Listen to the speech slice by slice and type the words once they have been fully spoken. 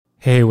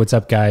Hey, what's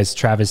up, guys?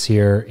 Travis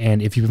here.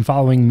 And if you've been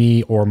following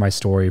me or my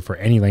story for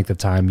any length of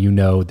time, you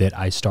know that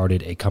I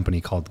started a company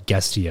called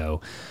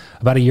Guestio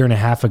about a year and a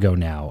half ago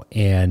now.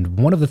 And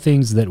one of the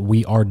things that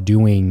we are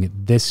doing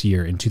this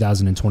year in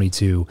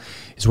 2022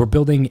 is we're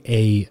building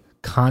a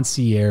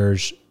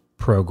concierge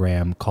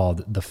program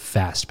called the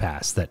Fast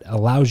Pass that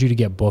allows you to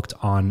get booked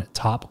on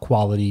top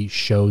quality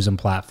shows and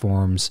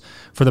platforms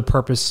for the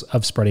purpose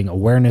of spreading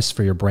awareness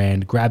for your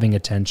brand, grabbing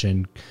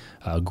attention,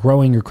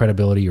 growing your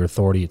credibility, your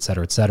authority, et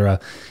cetera, et cetera.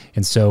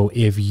 And so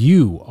if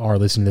you are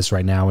listening to this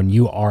right now and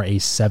you are a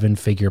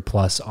 7-figure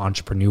plus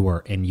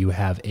entrepreneur and you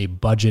have a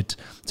budget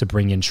to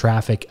bring in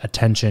traffic,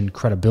 attention,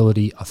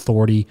 credibility,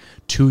 authority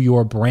to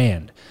your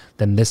brand,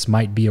 then this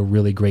might be a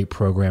really great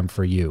program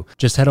for you.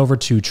 Just head over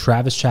to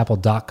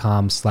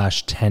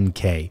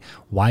travischappell.com/10K.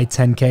 Why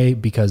 10K?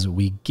 Because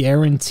we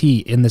guarantee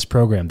in this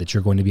program that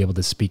you're going to be able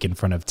to speak in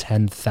front of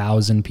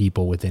 10,000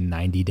 people within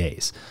 90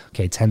 days.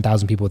 Okay,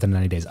 10,000 people within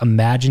 90 days.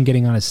 Imagine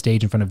getting on a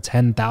stage in front of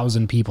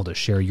 10,000 people to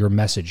share your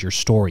message, your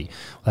story.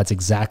 Well, that's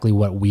exactly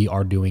what we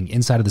are doing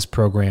inside of this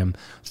program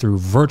through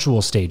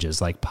virtual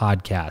stages like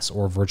podcasts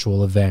or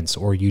virtual events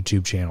or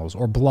YouTube channels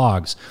or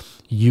blogs.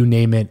 You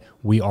name it,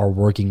 we are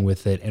working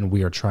with it, and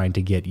we are trying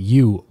to get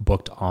you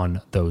booked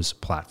on those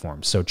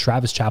platforms. So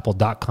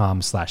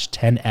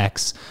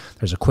travischappell.com/10X.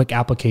 There's a quick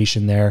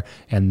application there,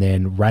 and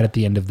then right at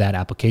the end of that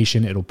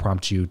application, it'll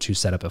prompt you to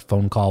set up a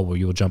phone call where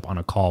you'll jump on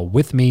a call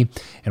with me,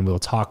 and we'll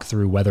talk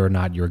through whether or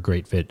not you're a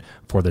great fit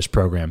for this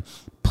program.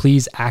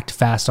 Please act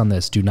fast on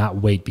this. Do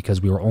not wait,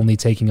 because we are only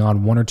taking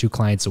on 1 or 2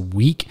 clients a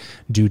week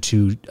due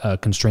to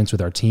constraints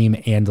with our team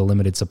and the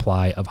limited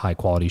supply of high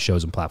quality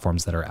shows and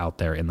platforms that are out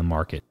there in the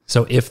market.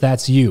 So if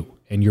that's you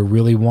and you're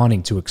really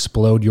wanting to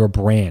explode your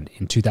brand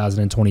in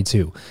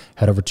 2022,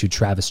 head over to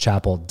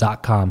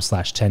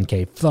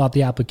travischappell.com/10K, fill out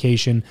the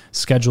application,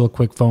 schedule a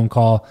quick phone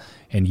call,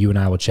 and you and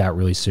I will chat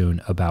really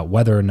soon about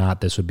whether or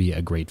not this would be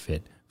a great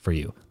fit for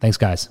you. Thanks,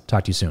 guys.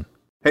 Talk to you soon.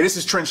 Hey, this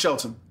is Trent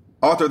Shelton,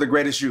 author of The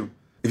Greatest You.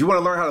 If you want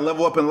to learn how to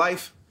level up in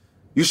life,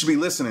 you should be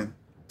listening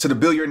to the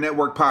Build Your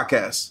Network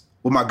podcast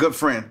with my good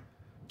friend,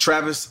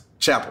 Travis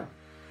Chappell.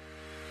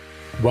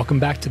 Welcome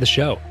back to the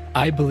show.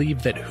 I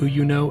believe that who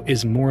you know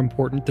is more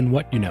important than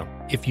what you know.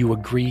 If you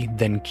agree,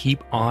 then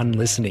keep on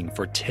listening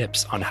for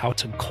tips on how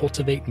to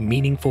cultivate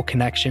meaningful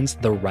connections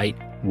the right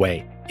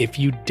way. If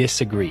you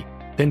disagree,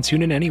 then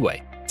tune in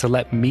anyway to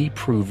let me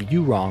prove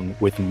you wrong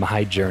with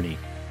my journey.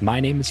 My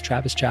name is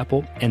Travis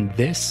Chappell, and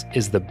this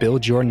is the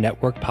Build Your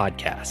Network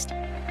podcast.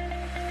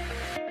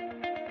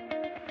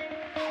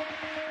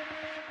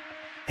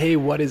 Hey,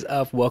 what is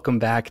up? Welcome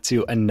back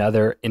to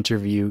another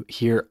interview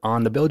here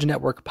on the Build Your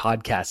Network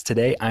podcast.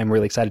 Today, I'm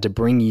really excited to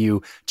bring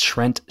you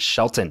Trent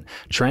Shelton.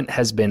 Trent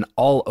has been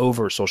all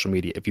over social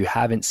media. If you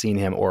haven't seen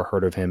him or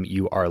heard of him,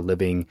 you are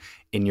living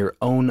in your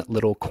own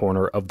little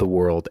corner of the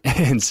world.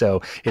 And so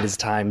it is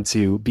time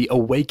to be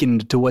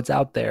awakened to what's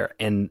out there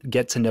and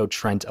get to know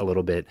Trent a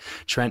little bit.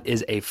 Trent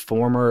is a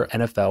former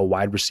NFL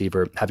wide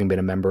receiver, having been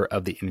a member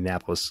of the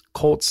Indianapolis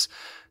Colts,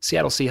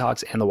 Seattle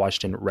Seahawks, and the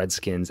Washington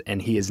Redskins,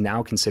 and he is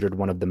now considered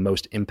one of the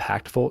most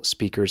impactful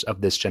speakers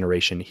of this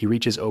generation. He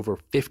reaches over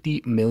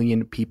 50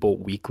 million people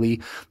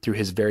weekly through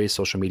his various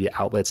social media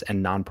outlets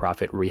and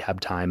nonprofit Rehab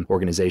Time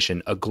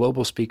organization. A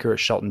global speaker,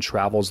 Shelton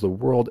travels the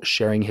world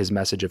sharing his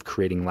message of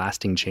creating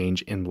lasting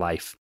change in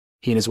life.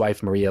 He and his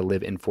wife, Maria,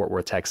 live in Fort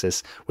Worth,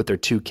 Texas, with their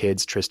 2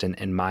 kids, Tristan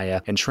and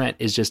Maya. And Trent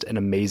is just an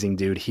amazing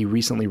dude. He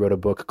recently wrote a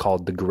book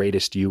called The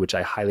Greatest You, which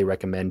I highly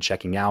recommend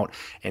checking out.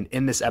 And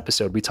in this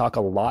episode, we talk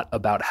a lot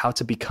about how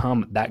to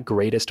become that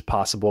greatest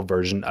possible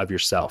version of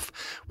yourself.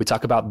 We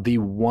talk about the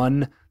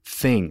one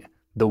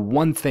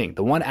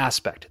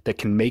aspect that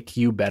can make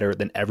you better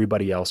than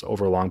everybody else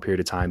over a long period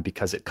of time,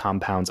 because it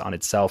compounds on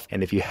itself.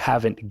 And if you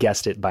haven't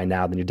guessed it by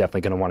now, then you're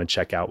definitely going to want to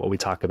check out what we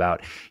talk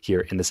about here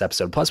in this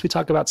episode. Plus, we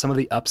talk about some of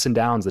the ups and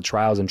downs, the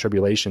trials and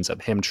tribulations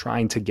of him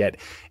trying to get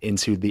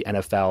into the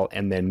NFL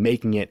and then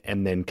making it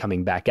and then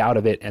coming back out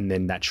of it, and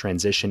then that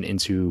transition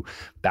into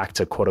back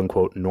to quote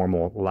unquote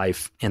normal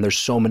life. And there's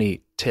so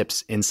many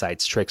tips,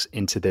 insights, tricks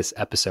into this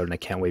episode, and I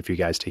can't wait for you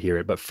guys to hear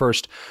it. But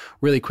first,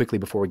 really quickly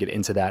before we get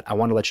into that, I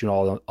want to let you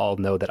all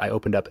know that I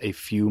opened up a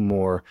few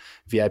more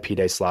VIP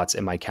day slots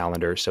in my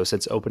calendar. So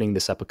since opening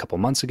this up a couple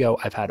months ago,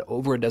 I've had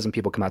over a dozen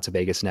people come out to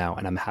Vegas now,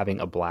 and I'm having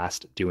a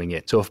blast doing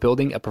it. So if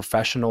building a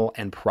professional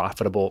and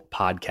profitable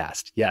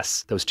podcast,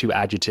 yes, those 2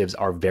 adjectives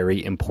are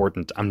very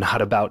important. I'm not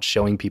about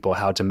showing people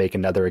how to make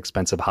another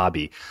expensive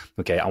hobby.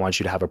 Okay, I want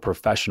you to have a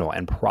professional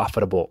and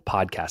profitable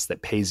podcast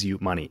that pays you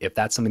money. If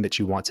that's something that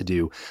you want to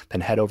do,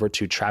 then head over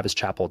to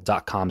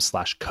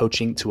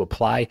travischappell.com/coaching to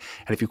apply.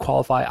 And if you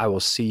qualify, I will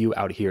see you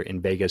out here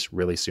in Vegas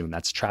really soon.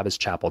 That's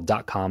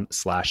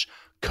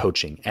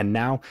travischappell.com/coaching. And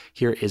now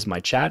here is my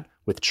chat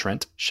with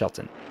Trent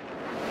Shelton.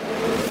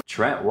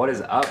 Trent, what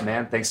is up,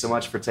 man? Thanks so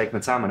much for taking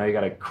the time. I know you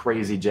got a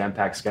crazy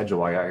jam-packed schedule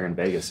while you're out here in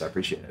Vegas, so I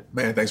appreciate it.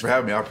 Man, thanks for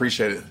having me. I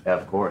appreciate it. Yeah,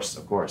 of course.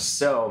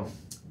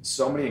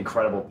 So many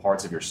incredible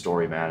parts of your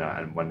story, man.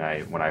 And when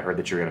I heard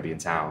that you were going to be in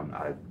town,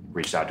 I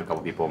reached out to a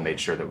couple people, made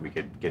sure that we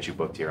could get you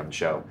booked here on the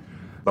show.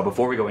 But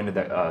before we go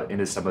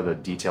into some of the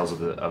details of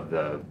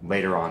the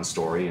later on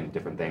story and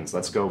different things,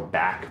 let's go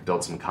back,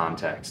 build some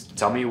context.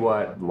 Tell me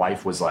what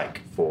life was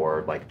like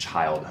for like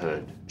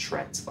childhood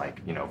Trent,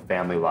 like, you know,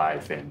 family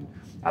life and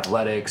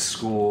athletics,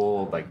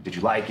 school. Like, did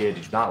you like it?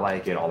 Did you not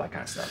like it? All that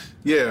kind of stuff.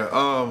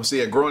 Yeah.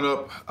 So growing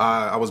up,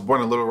 I was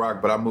born in Little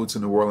Rock, but I moved to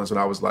New Orleans when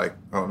I was like,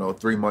 I don't know,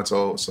 3 months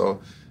old.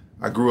 So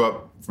I grew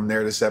up from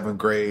there to 7th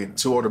grade.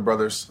 2 older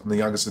brothers. I'm the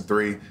youngest of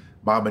 3.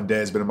 Mom and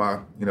dad's been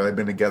they've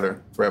been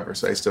together forever,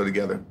 so they're still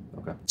together.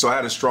 Okay. So I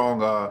had a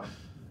strong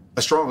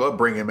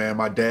upbringing, man.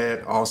 My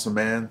dad, awesome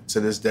man to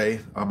this day.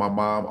 My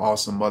mom,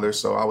 awesome mother.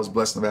 So I was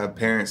blessed to have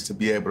parents to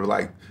be able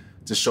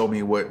to show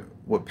me what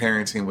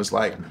parenting was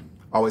like.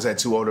 I always had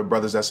 2 older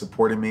brothers that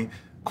supported me.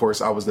 Of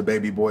course, I was the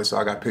baby boy, so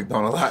I got picked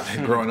on a lot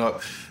growing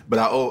up. But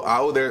I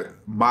owe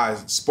my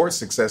sports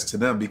success to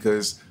them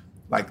because,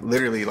 like,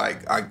 literally,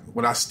 like,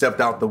 when I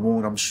stepped out the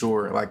womb, I'm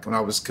sure, like, when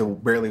I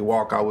could barely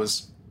walk, I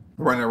was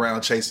running around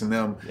chasing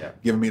them,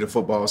 giving me the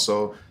football.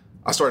 So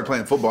I started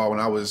playing football when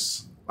I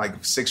was,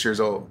 like, 6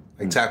 years old,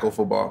 like tackle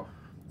football.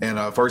 And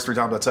first 3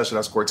 times I touched it,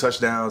 I scored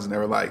touchdowns, and they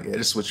were like, yeah,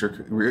 this is what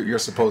you're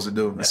supposed to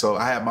do. Yeah. So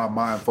I had my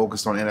mind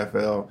focused on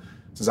NFL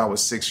since I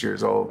was 6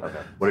 years old. Okay.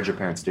 What did your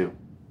parents do?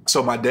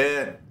 So my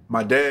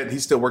dad, he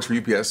still works for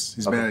UPS.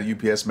 He's been at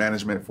UPS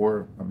management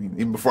for,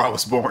 even before I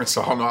was born,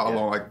 so I don't know how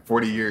long, like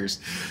 40 years.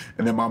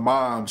 And then my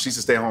mom, she's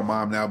a stay-at-home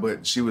mom now,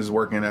 but she was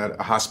working at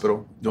a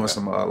hospital doing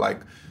some,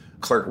 like,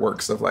 clerk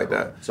work, stuff like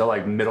that. So,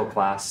 like, middle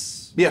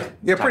class? Yeah,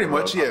 pretty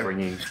much, yeah.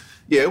 Upbringing.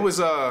 Yeah, it was,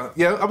 I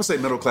would say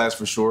middle class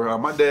for sure.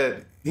 My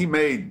dad, he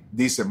made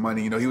decent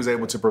money. You know, he was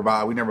able to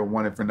provide. We never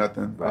wanted for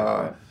nothing.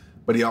 Right.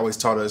 But he always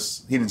taught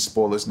us, he didn't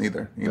spoil us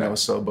neither, you know.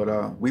 So,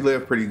 but we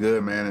lived pretty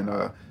good, man.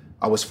 And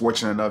I was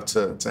fortunate enough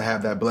to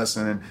have that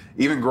blessing. And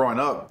even growing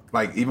up,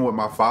 like, even with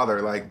my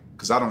father, like,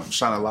 because I don't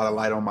shine a lot of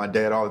light on my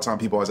dad all the time.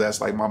 People always ask,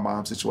 like, my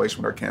mom's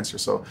situation with her cancer.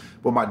 So,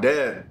 but my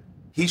dad,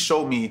 he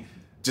showed me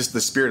just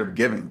the spirit of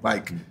giving.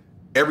 Like,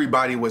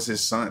 everybody was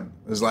his son.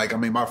 It was like,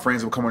 my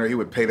friends would come over there, he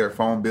would pay their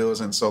phone bills.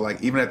 And so,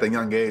 like, even at the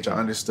young age, I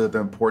understood the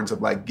importance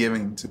of, like,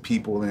 giving to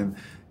people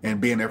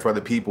and being there for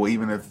other people,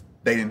 even if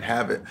they didn't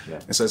have it. Yeah.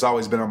 And so it's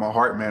always been on my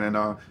heart, man.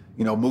 And,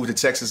 moved to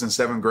Texas in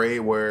 7th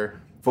grade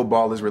where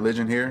football is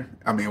religion here.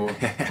 I'm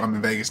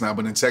in Vegas now,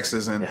 but in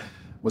Texas, and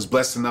was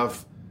blessed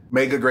enough,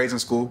 made good grades in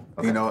school,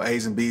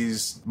 A's and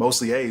B's,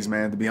 mostly A's,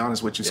 man, to be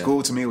honest with you. Yeah.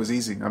 School to me was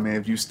easy.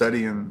 If you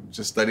study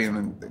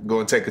and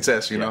go and take a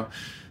test, you know.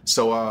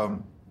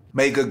 So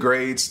made good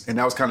grades, and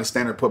that was kind of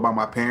standard put by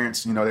my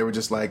parents. They were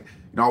just like,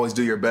 always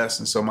do your best.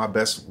 And so my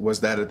best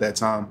was that at that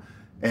time.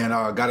 And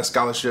got a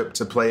scholarship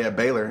to play at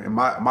Baylor. And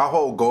my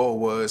whole goal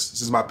was,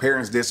 since my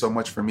parents did so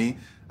much for me,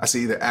 I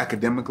see either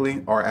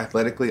academically or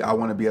athletically, I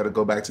want to be able to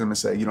go back to them and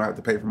say, you don't have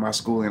to pay for my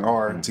schooling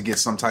or to get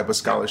some type of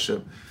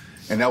scholarship.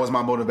 And that was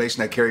my motivation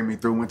that carried me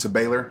through, went to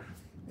Baylor,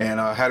 and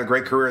had a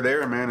great career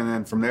there, man. And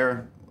then from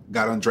there,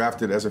 got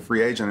undrafted as a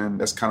free agent, and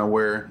that's kind of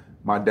where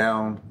my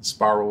down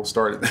spiral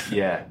started.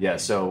 Yeah.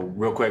 So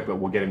real quick, but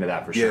we'll get into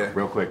that for sure. Yeah.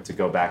 Real quick, to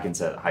go back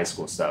into high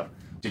school stuff.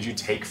 Did you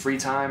take free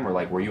time, or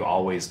like were you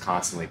always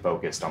constantly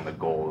focused on the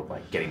goal of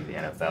like getting to the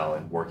NFL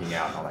and working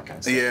out and all that kind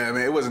of stuff? Yeah,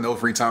 it wasn't no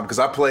free time because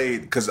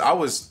I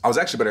was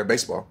actually better at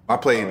baseball. I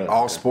played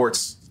all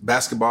sports,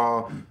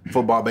 basketball,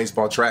 football,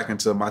 baseball, track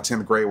until my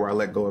 10th grade where I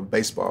let go of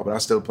baseball. But I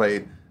still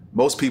played.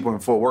 Most people in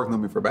Fort Worth knew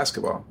me for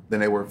basketball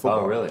than they were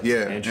football. Oh, really?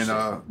 Yeah,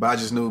 and but I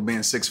just knew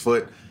being 6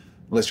 foot,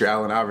 unless you're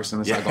Allen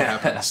Iverson, it's not gonna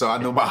happen. So I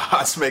knew my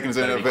odds making it to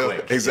the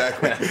NFL.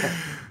 Exactly.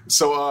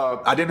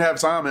 So I didn't have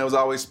time, and it was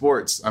always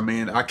sports. I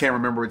can't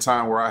remember a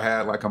time where I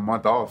had like a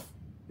month off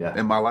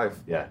in my life.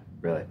 Yeah,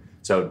 really.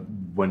 So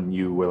when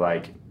you were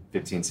like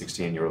 15,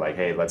 16, you were like,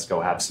 hey, let's go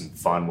have some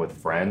fun with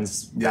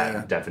friends.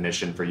 That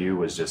definition for you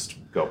was just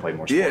go play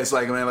more sports. Yeah, it's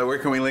like, man, like where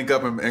can we link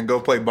up and go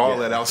play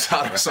ball at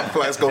outside or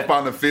something? Let's go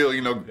find the field.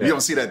 You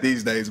don't see that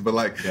these days, but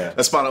like,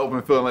 let's find an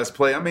open field and let's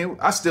play.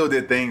 I still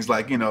did things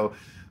like,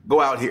 go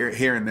out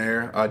here and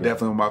there,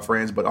 definitely with my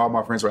friends, but all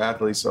my friends were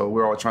athletes, so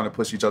we're all trying to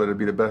push each other to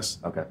be the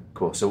best. Okay,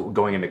 cool. So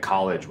going into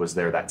college, was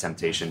there that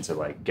temptation to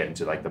like get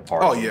into like the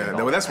party? Oh yeah,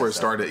 that's where it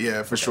started.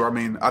 Yeah, for sure.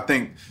 I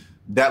think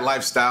that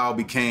lifestyle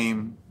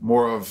became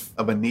more of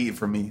a need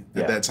for me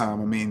at that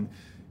time.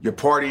 You're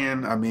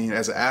partying.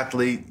 As an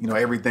athlete,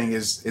 everything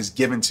is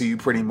given to you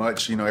pretty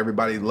much.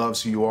 Everybody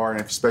loves who you are,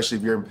 and especially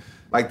if you're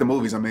like the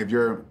movies. If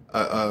you're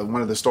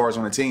one of the stars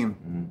on the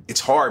team, it's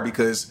hard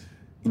because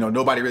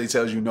nobody really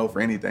tells you no for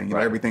anything.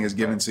 Everything is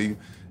given to you.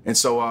 And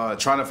so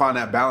trying to find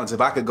that balance.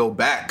 If I could go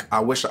back,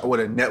 I wish I would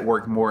have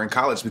networked more in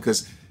college,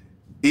 because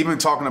even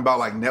talking about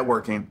like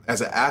networking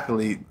as an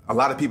athlete, a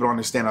lot of people don't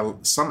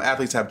understand. Some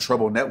athletes have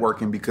trouble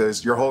networking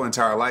because your whole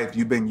entire life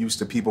you've been used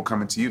to people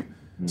coming to you.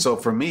 So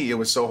for me, it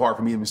was so hard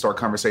for me to even start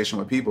conversation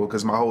with people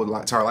because my whole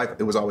entire life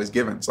it was always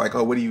given. It's like,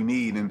 oh, what do you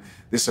need? And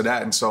this or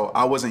that. And so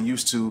I wasn't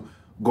used to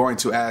going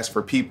to ask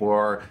for people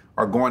or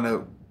going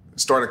to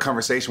start a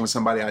conversation with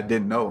somebody I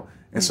didn't know.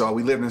 And so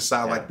we lived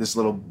inside like this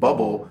little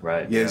bubble.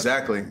 Right. Yeah,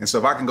 exactly. And so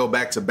if I can go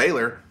back to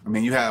Baylor,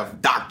 you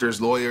have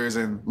doctors, lawyers,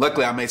 and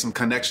luckily I made some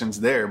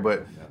connections there.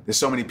 But there's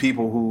so many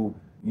people who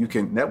you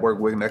can network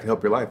with and that can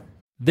help your life.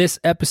 This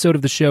episode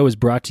of the show is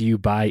brought to you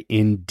by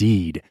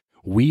Indeed.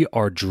 We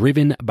are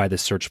driven by the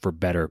search for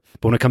better.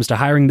 But when it comes to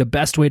hiring, the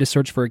best way to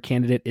search for a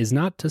candidate is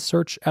not to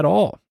search at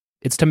all.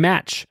 It's to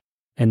match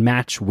and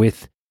match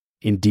with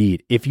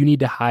Indeed. If you need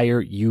to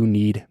hire, you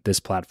need this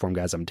platform,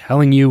 guys. I'm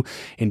telling you,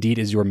 Indeed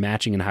is your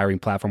matching and hiring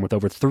platform with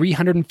over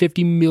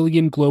 350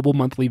 million global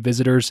monthly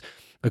visitors,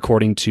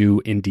 according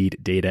to Indeed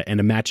data, and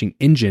a matching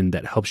engine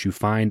that helps you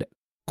find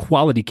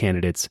quality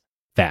candidates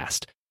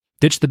fast.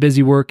 Ditch the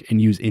busy work and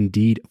use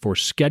Indeed for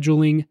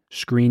scheduling,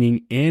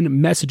 screening, and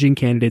messaging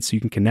candidates so you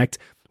can connect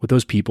with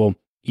those people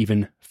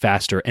even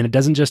faster. And it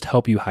doesn't just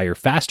help you hire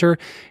faster.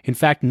 In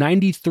fact,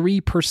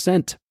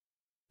 93%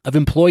 of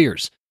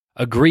employers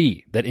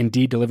agree that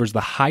Indeed delivers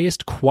the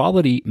highest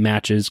quality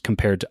matches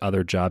compared to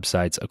other job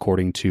sites,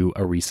 according to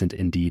a recent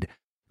Indeed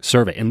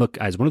survey. And look,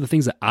 guys, one of the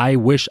things that I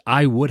wish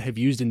I would have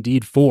used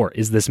Indeed for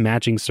is this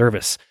matching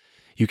service.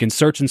 You can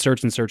search and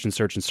search and search and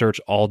search and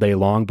search all day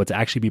long, but to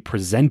actually be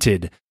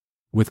presented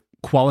with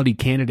quality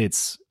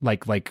candidates,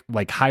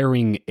 like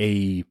hiring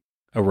a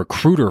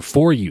recruiter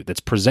for you that's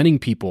presenting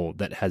people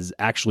that has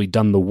actually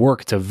done the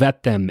work to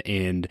vet them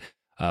and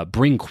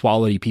bring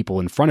quality people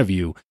in front of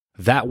you,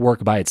 that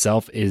work by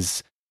itself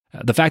is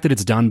the fact that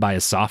it's done by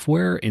a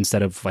software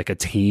instead of like a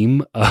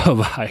team of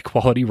high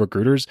quality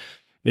recruiters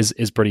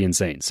is pretty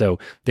insane. So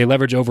they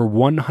leverage over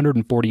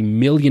 140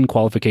 million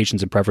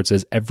qualifications and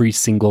preferences every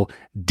single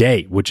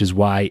day, which is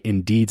why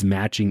Indeed's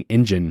matching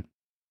engine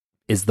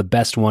is the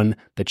best one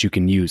that you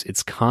can use.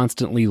 It's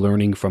constantly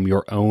learning from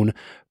your own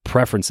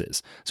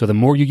preferences. So the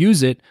more you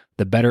use it,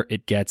 the better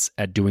it gets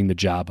at doing the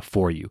job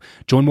for you.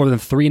 Join more than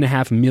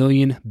 3.5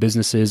 million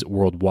businesses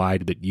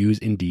worldwide that use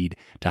Indeed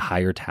to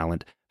hire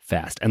talent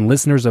fast. And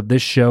listeners of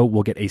this show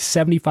will get a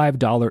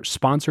 $75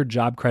 sponsored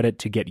job credit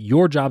to get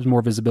your jobs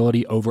more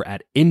visibility over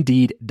at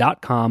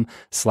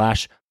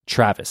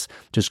Indeed.com/Travis.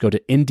 Just go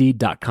to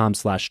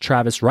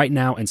Indeed.com/Travis right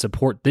now and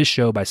support this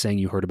show by saying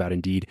you heard about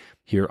Indeed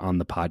here on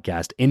the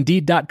podcast.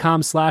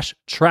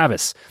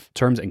 Indeed.com/Travis.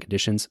 Terms and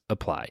conditions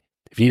apply.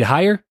 If you need to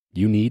hire,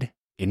 you need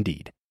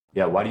Indeed.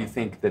 Yeah, why do you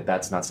think that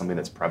that's not something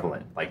that's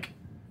prevalent? Like,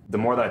 the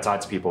more that I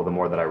talk to people, the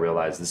more that I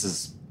realize this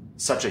is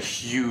such a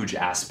huge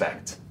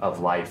aspect of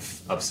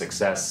life, of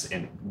success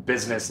in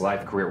business,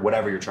 life, career,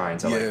 whatever you're trying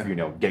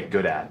to get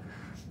good at.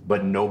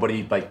 But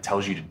nobody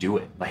tells you to do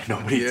it. Like,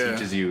 nobody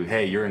teaches you,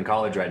 hey, you're in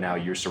college right now,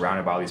 you're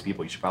surrounded by all these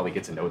people, you should probably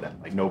get to know them.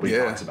 Like, nobody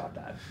talks about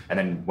that. And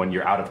then when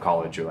you're out of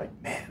college, you're like,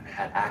 man, I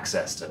had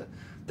access to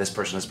this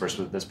person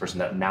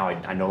that now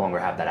I no longer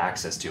have that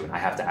access to, and I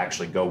have to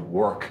actually go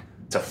work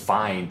to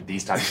find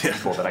these types of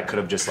people that I could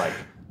have just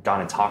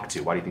gone and talked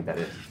to. Why do you think that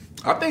is?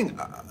 I think,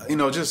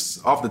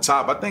 just off the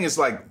top, I think it's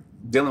like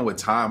dealing with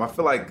time. I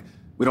feel like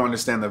we don't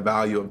understand the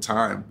value of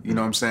time. You know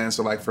what I'm saying?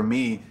 So for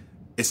me,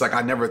 it's like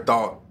I never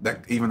thought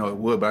that, even though it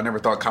would, but I never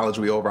thought college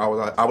would be over.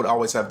 I would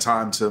always have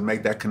time to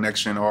make that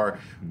connection, or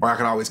I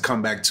can always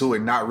come back to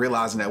it, not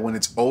realizing that when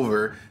it's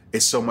over,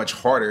 it's so much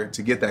harder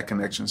to get that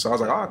connection. So I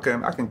was like, I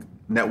can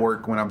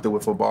network when I'm through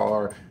with football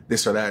or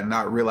this or that, and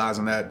not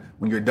realizing that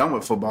when you're done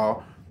with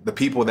football, the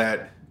people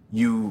that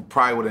you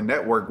probably would have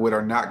networked with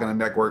are not going to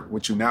network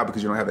with you now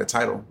because you don't have that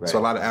title. Right. So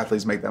a lot of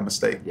athletes make that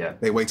mistake. Yeah.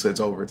 They wait till it's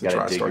over to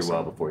try to start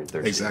well before you're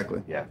thirsty.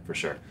 Exactly. Yeah, for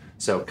sure.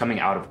 So coming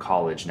out of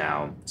college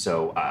now,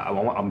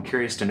 I'm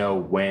curious to know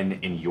when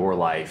in your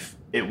life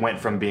it went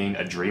from being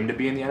a dream to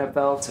be in the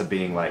NFL to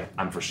being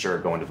I'm for sure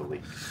going to the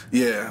league.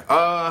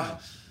 Yeah.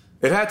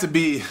 It had to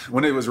be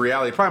when it was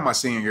reality, probably my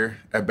senior year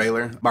at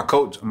Baylor. My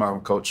coach,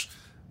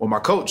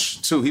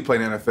 too, he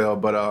played in the NFL,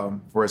 but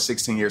for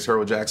 16 years,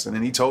 Harold Jackson,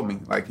 and he told me,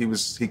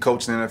 he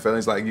coached in the NFL.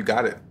 He's like, you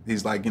got it.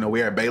 He's like,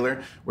 we're at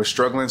Baylor, we're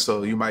struggling,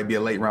 so you might be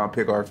a late round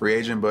pick or a free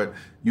agent, but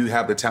you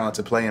have the talent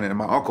to play in it. And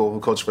my uncle,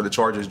 who coached for the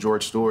Chargers,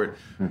 George Stewart,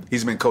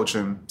 he's been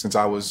coaching since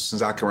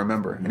I can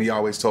remember, and he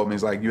always told me,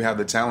 he's like, you have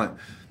the talent.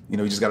 You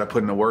just got to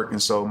put in the work.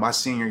 And so my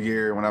senior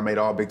year, when I made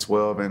all Big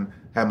 12 and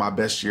had my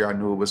best year, I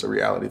knew it was a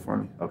reality for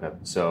me. Okay.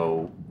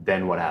 So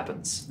then what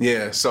happens?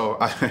 Yeah. So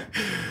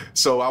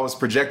I was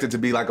projected to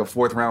be like a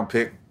fourth round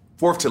pick,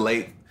 fourth to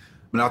late.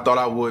 I mean, I thought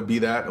I would be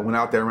that. I went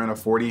out there, ran a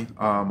 40.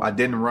 I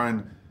didn't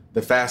run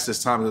the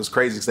fastest time. It was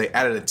crazy because they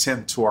added a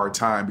 10th to our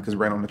time because we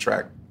ran on the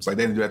track. It's like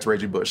they didn't do that to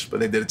Reggie Bush, but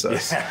they did it to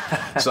us.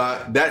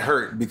 So that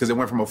hurt because it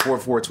went from a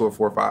 4.4 to a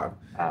 4.5.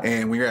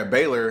 And when you're at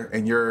Baylor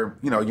and you're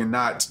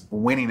not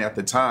winning at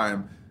the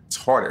time, it's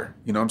harder.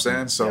 You know what I'm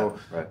saying? So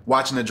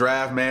watching the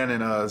draft, man,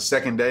 and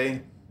second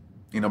day,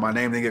 my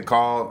name didn't get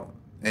called,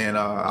 and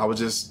I was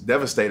just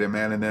devastated,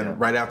 man. And then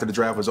right after the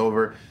draft was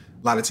over,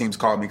 a lot of teams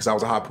called me because I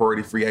was a high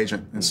priority free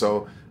agent. And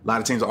so a lot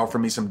of teams offered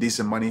me some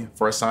decent money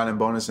for a signing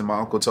bonus. And my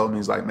uncle told me,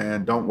 he's like,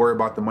 man, don't worry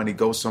about the money.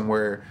 Go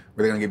somewhere where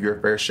they're going to give you a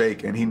fair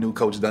shake. And he knew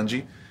Coach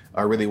Dungy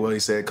really well. He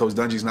said, Coach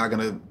Dungy's not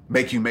going to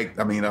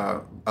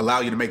allow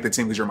you to make the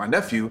team because you're my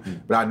nephew.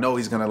 But I know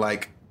he's going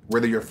to,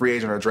 whether you're a free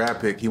agent or a draft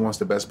pick, he wants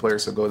the best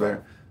players to go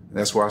there. And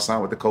that's where I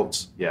signed with the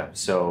Colts. Yeah.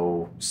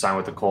 So sign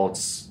with the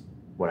Colts.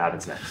 What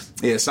happens next?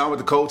 Yeah, signed with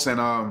the Colts and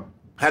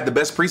had the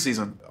best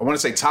preseason. I want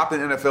to say top in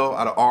the NFL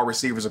out of all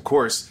receivers, of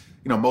course.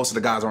 most of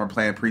the guys aren't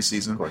playing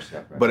preseason. Of course, yeah.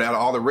 Right. But out of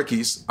all the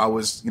rookies, I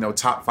was,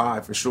 top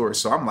 5 for sure.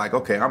 So I'm like,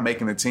 okay, I'm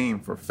making the team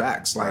for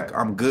facts. Like,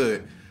 I'm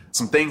good.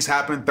 Some things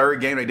happened.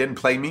 Third game, they didn't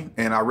play me.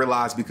 And I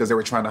realized because they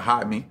were trying to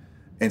hide me.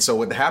 And so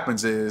what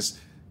happens is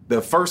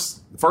the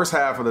first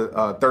half of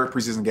the third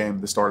preseason game,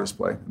 the starters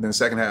play. And then the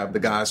second half, the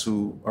guys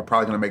who are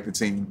probably going to make the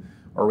team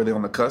are really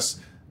on the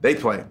cusp. They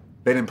play.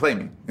 They didn't play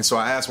me. And so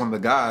I asked one of the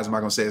guys, I'm not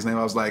going to say his name,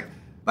 I was like,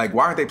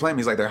 why aren't they playing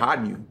me? He's like, they're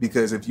hiding you.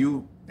 Because if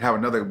you have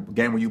another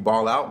game where you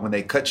ball out, when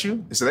they cut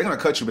you, so they're going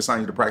to cut you but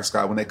sign you to practice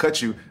squad. When they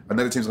cut you,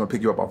 another team's going to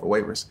pick you up off of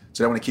waivers.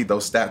 So they want to keep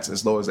those stats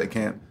as low as they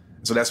can.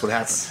 So that's what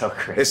happens. So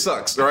crazy. It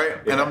sucks, right?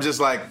 Yeah. And I'm just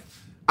like,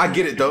 I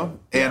get it though.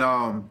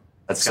 Yeah. And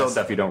that's kind of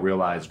stuff you don't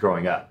realize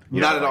growing up.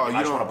 Not at all. You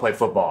just want to play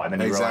football, and then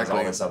you realize Exactly.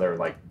 all this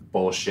other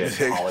bullshit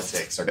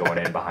politics are going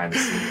in behind the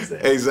scenes.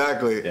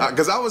 Exactly.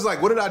 Because I was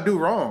like, what did I do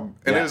wrong?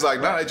 And it was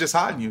like, no, they're just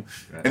hiding you.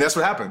 Right. And that's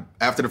what happened.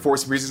 After the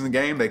fourth preseason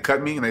game, they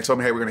cut me and they told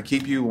me, hey, we're going to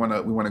keep you. We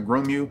want to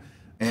groom you.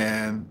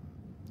 And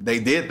they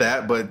did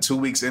that. But 2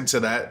 weeks into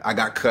that, I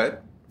got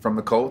cut from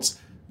the Colts,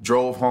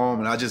 drove home,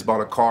 and I just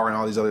bought a car and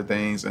all these other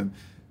things. And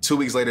 2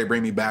 weeks later, they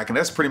bring me back. And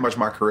that's pretty much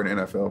my career in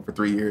the NFL for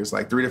 3 years.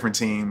 3 different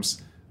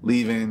teams,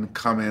 leaving,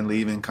 coming.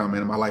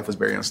 And my life was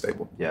very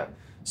unstable. Yeah.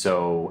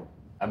 So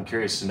I'm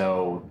curious to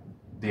know,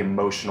 the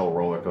emotional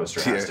roller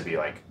coaster has to be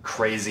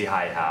crazy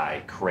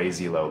high,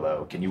 crazy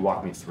low. Can you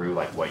walk me through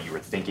what you were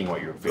thinking,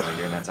 what you were feeling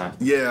during that time?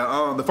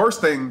 Yeah. The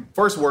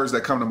first words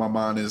that come to my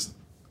mind is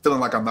feeling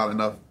like I'm not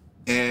enough.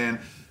 And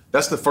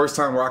that's the first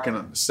time where I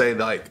can say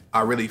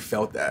I really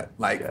felt that.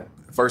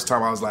 First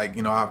time I was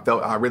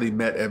I really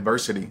met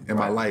adversity in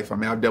my life. I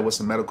mean, I've dealt with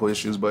some medical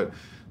issues, but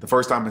the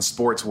first time in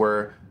sports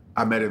where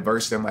I met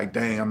adversity, I'm like,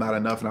 dang, I'm not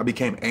enough. And I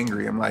became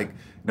angry. I'm like,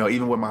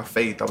 even with my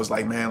faith, I was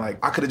like, man,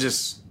 I could have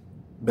just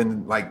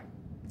been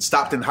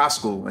stopped in high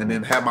school and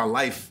then had my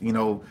life,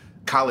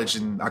 college,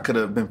 and I could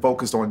have been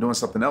focused on doing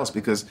something else,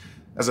 because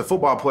as a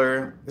football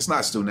player, it's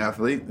not student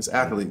athlete, it's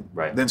athlete,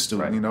 then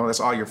student, that's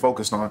all you're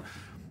focused on.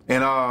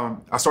 And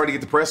I started to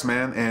get depressed,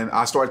 man, and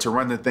I started to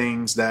run the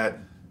things that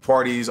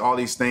parties, all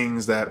these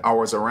things that I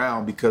was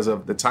around because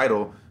of the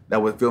title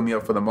that would fill me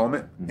up for the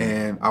moment,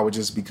 and I would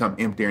just become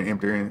emptier and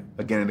emptier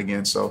again and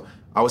again. So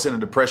I was in a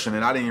depression,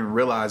 and I didn't even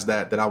realize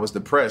that I was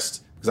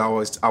depressed,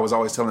 because I was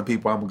always telling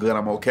people I'm good,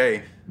 I'm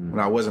okay, when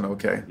I wasn't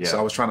okay. Yeah. So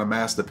I was trying to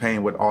mask the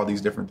pain with all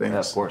these different things. Yeah,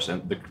 of course.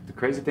 And the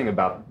crazy thing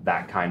about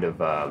that kind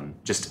of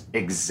just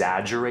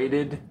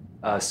exaggerated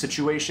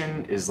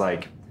situation is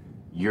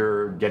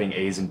you're getting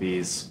A's and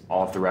B's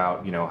all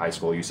throughout, high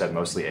school. You said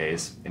mostly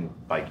A's, and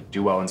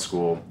do well in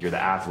school. You're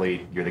the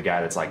athlete. You're the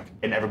guy that's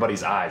in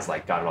everybody's eyes,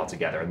 got it all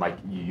together.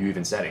 And you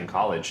even said in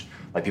college,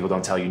 people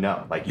don't tell you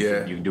no.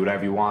 You can do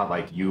whatever you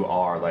want. You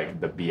are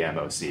the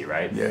BMOC,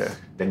 right? Yeah.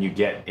 Then you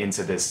get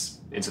into this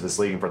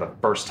league, and for the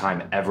first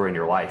time ever in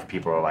your life,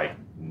 people are like,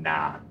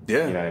 nah.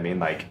 Yeah. You know what I mean?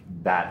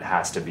 That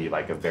has to be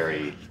a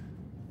very,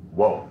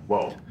 whoa,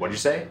 what'd you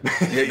say?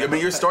 Yeah, I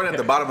mean, you're starting at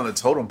the bottom of the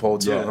totem pole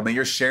too. Yeah. I mean,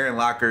 you're sharing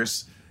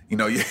lockers.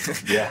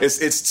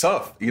 It's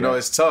tough.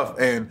 It's tough,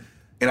 and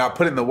I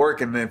put in the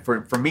work, and then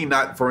for me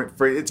not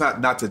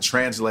to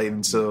translate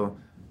into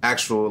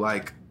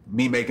actual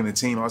me making the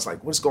team. I was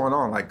like, what's going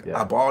on?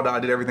 I balled out, I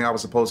did everything I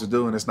was supposed to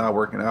do, and it's not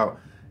working out.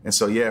 And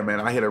so, yeah,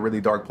 man, I hit a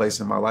really dark place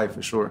in my life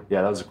for sure.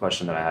 Yeah, that was a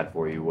question that I had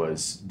for you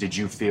was, did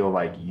you feel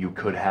like you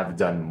could have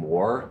done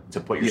more to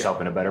put yourself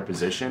in a better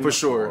position? For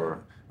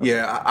sure.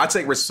 Yeah, I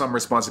take some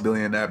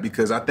responsibility in that,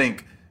 because I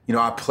think,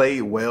 I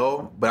played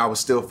well, but I was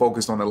still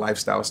focused on the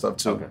lifestyle stuff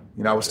too. Okay.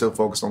 I was still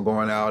focused on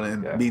going out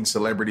and meeting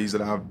celebrities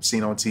that I've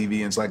seen on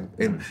TV,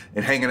 and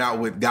and hanging out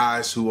with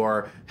guys who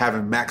are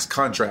having max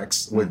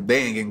contracts with they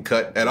ain't getting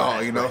cut at all,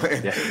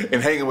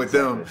 and hanging with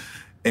them.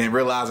 And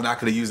realizing I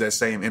could have used that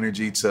same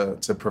energy to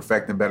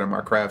perfect and better my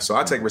craft. So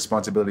I take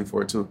responsibility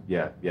for it too.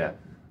 Yeah.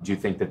 Do you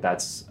think that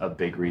that's a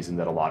big reason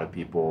that a lot of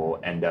people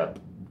end up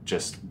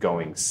just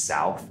going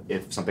south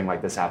if something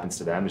like this happens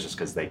to them, is just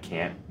because they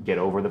can't get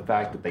over the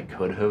fact that they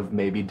could have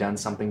maybe done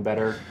something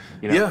better?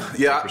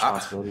 Take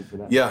responsibility for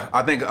that. Yeah,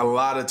 I think a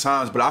lot of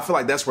times, but I feel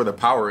like that's where the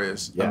power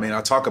is. Yeah. I mean,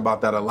 I talk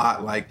about that a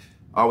lot. I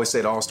always say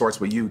it all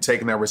starts with you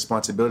taking that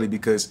responsibility,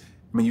 because,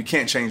 you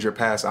can't change your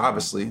past,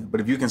 obviously.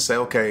 But if you can say,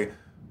 okay,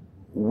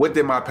 what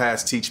did my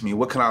past teach me?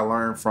 What can I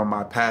learn from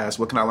my past?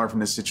 What can I learn from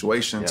this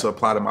situation to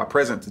apply to my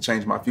present to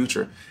change my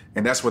future?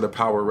 And that's where the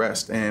power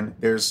rests. And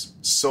there's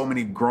so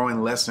many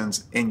growing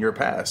lessons in your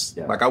past.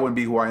 Yeah. I wouldn't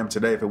be who I am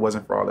today if it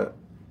wasn't for all that.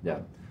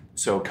 Yeah.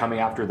 So coming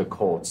after the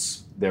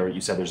Colts,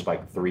 you said there's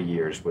 3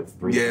 years with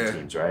 3 different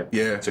teams, right?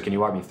 Yeah. So can you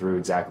walk me through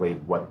exactly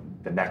what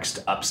the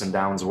next ups and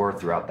downs were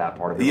throughout that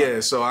part of the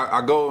life? So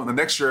I go the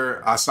next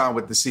year, I signed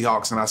with the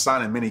Seahawks, and I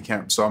signed in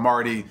minicamp. So I'm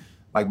already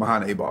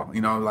behind the 8 ball,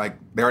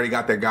 they already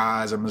got their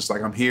guys. I'm just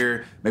I'm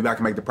here. Maybe I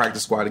can make the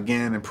practice squad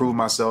again and prove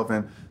myself.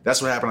 And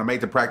that's what happened. I made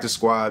the practice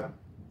squad,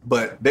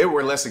 but they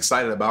were less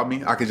excited about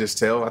me. I could just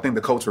tell. I think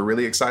the coach were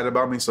really excited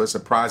about me. So it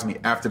surprised me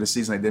after the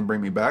season they didn't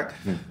bring me back.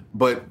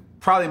 But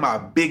probably my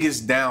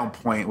biggest down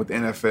point with the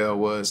NFL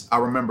was, I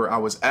remember I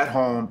was at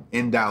home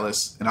in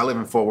Dallas, and I live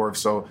in Fort Worth.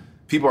 So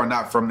people are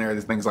not from there.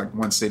 There's things like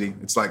one city.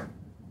 It's like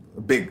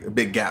a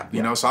big gap,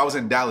 you know? So I was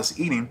in Dallas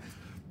eating,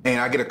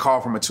 and I get a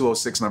call from a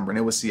 206 number, and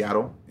it was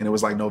Seattle, and it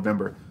was like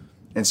November.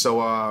 And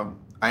so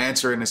I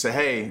answered, and they said,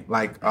 hey,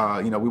 like,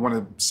 you know, we want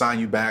to sign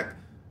you back.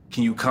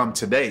 Can you come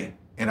today?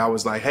 And I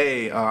was like,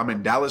 hey, I'm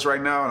in Dallas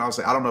right now. And I was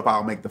like, I don't know if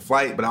I'll make the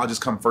flight, but I'll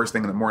just come first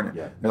thing in the morning.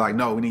 Yeah. They're like,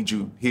 no, we need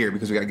you here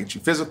because we got to get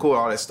you physical,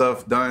 all that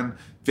stuff done,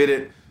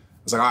 fitted.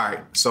 I was like, all right.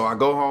 So I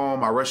go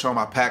home, I rush home,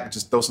 I pack,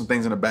 just throw some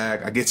things in the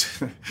bag. I get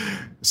to,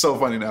 it's so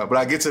funny now, but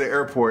I get to the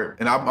airport,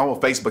 and I'm on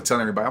Facebook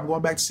telling everybody, I'm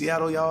going back to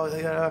Seattle, y'all.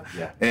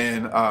 Yeah.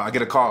 And I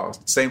get a call,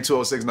 same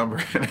 206 number.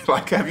 And they're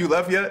like, have you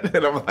left yet?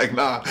 And I'm like,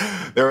 nah.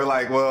 They were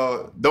like,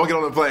 well, don't get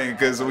on the plane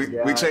because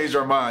we changed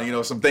our mind. You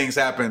know, some things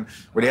happened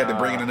where they had to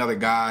bring in another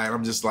guy. And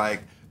I'm just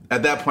like,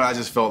 at that point, I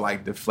just felt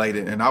like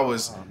deflated. And that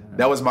was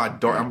my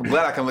door. I'm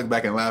glad I can look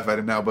back and laugh at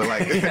it now, but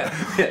like,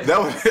 that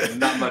was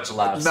not much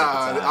laughs. Nah,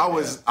 I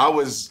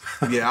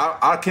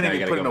can't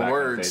even put into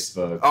words.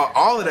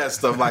 All of that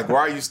stuff. Like,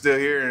 why are you still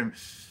here? And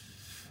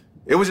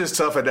it was just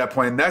tough at that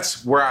point. And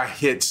that's where I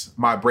hit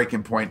my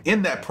breaking point.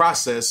 In that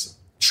process,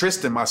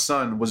 Tristan, my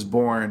son, was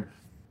born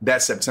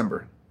that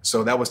September.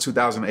 So that was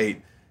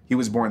 2008. He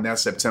was born that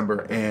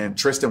September, and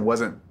Tristan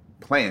wasn't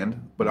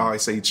planned, but I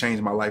always say he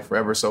changed my life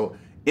forever. So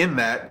in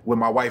that, with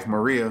my wife,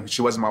 Maria,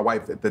 she wasn't my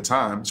wife at the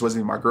time. She wasn't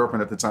even my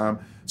girlfriend at the time.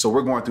 So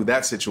we're going through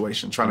that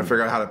situation, trying to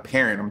figure out how to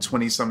parent. I'm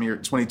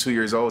 22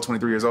 years old,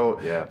 23 years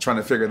old, trying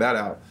to figure that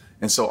out.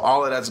 And so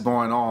all of that's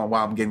going on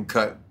while I'm getting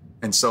cut.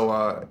 And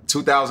so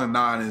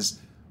 2009 is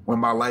when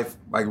my life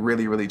like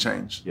really, really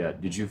changed. Yeah.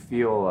 Did you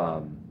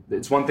feel,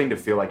 it's one thing to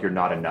feel like you're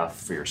not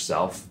enough for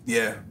yourself.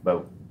 Yeah.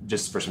 But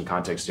just for some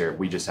context here,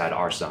 we just had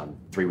our son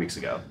 3 weeks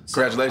ago. So,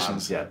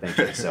 congratulations. Yeah, thank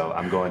you. So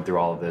I'm going through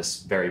all of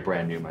this very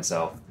brand new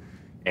myself.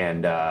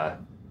 And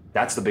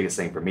that's the biggest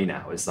thing for me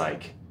now is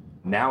like,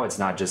 now it's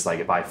not just like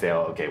if I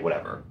fail, okay,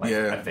 whatever, like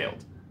I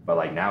failed. But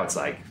like now it's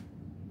like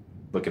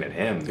looking at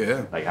him,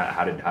 like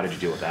how did you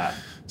deal with that?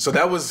 So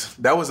that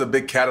was a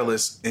big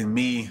catalyst in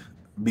me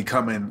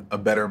becoming a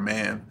better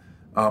man.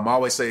 I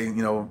always say,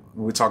 you know,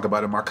 when we talk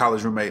about it, my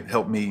college roommate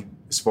helped me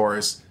as far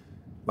as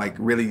like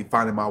really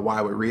finding my why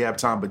with rehab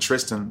time. But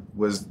Tristan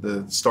was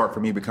the start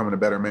for me becoming a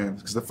better man.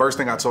 Because the first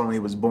thing I told him when he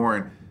was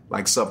born,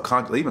 like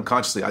subconsciously, even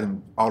consciously, I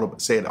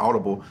didn't say it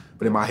audible,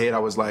 but in my head I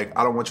was like,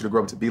 I don't want you to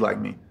grow up to be like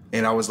me.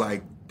 And I was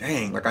like,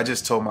 dang, like I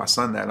just told my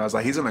son that. And I was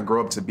like, he's gonna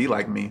grow up to be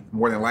like me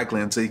more than likely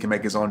until he can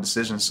make his own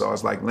decisions. So I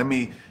was like, let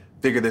me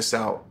figure this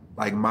out,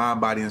 like mind,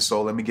 body, and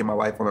soul. Let me get my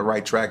life on the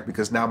right track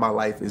because now my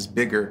life is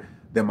bigger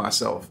than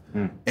myself.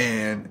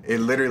 And it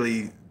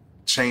literally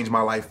changed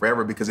my life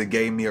forever because it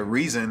gave me a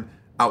reason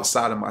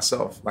outside of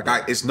myself. Like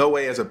it's no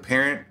way as a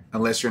parent,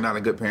 unless you're not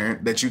a good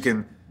parent, that you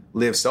can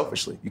live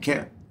selfishly. You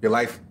can't. Your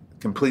life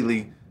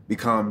completely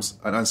becomes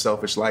an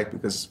unselfish life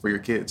because it's for your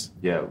kids.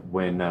 Yeah,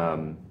 when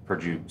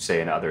heard you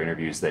say in other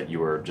interviews that you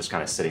were just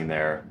kind of sitting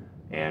there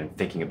and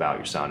thinking about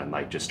your son and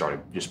like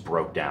just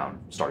broke down,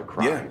 started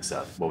crying and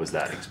stuff. What was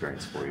that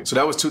experience for you? So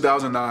that was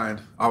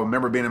 2009. I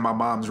remember being in my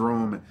mom's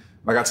room.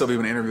 Like I tell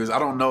people in interviews, I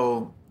don't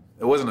know,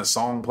 it wasn't a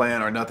song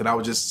playing or nothing. I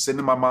was just sitting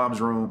in my mom's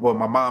room, well,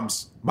 my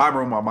mom's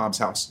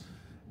house.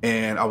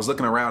 And I was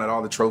looking around at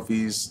all the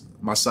trophies,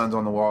 my son's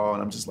on the wall,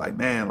 and I'm just like,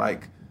 man,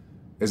 like,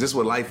 is this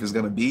what life is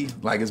going to be?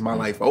 Like, is my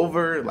life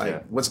over?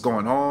 Like, what's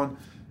going on?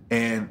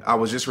 And I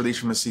was just released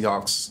from the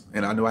Seahawks,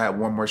 and I knew I had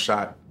one more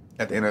shot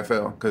at the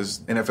NFL because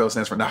NFL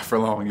stands for not for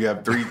long. You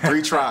have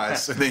three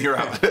tries, and then you're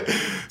out.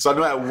 So I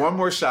knew I had one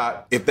more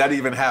shot if that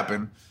even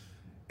happened.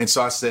 And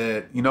so I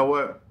said, you know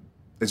what?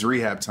 It's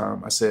rehab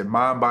time. I said,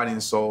 mind, body,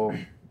 and soul,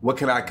 what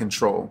can I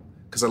control?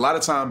 Because a lot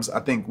of times I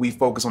think we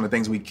focus on the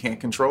things we can't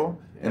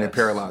control, and it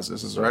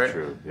paralyzes us, right?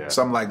 True. Yeah.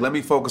 So I'm like, let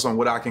me focus on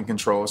what I can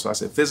control. So I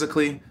said,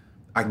 physically,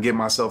 I can get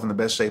myself in the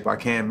best shape I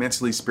can,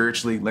 mentally,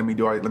 spiritually. Let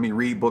me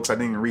read books. I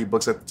didn't even read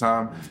books at the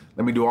time.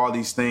 Let me do all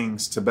these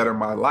things to better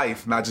my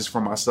life, not just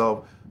for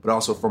myself, but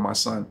also for my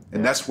son.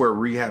 And that's where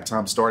rehab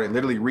time started.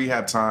 Literally,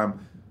 rehab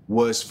time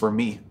was for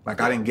me.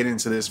 Like, I didn't get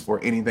into this for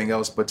anything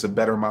else but to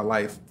better my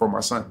life for my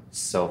son.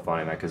 So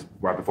funny, man, because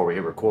right before we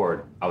hit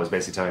record, I was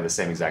basically telling you the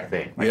same exact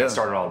thing. Like, I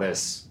started all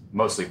this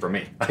mostly for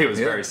me. Like, it was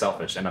very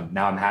selfish. And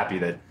now I'm happy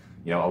that,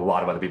 you know, a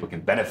lot of other people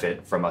can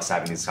benefit from us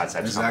having these types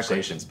of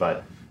conversations.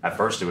 But at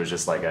first it was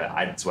just like,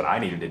 it's what I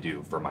needed to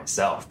do for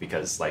myself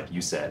because, like you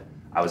said,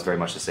 I was very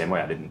much the same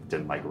way. I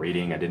didn't like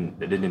reading. I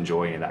didn't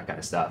enjoy any of that kind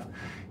of stuff.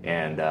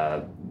 And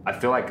I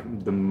feel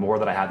like the more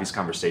that I have these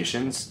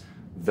conversations,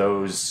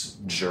 those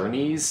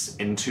journeys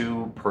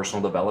into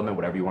personal development,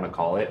 whatever you want to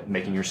call it,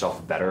 making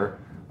yourself better,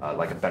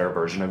 like a better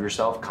version of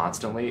yourself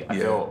constantly.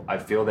 I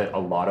feel that a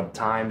lot of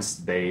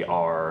times they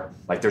are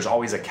like, there's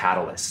always a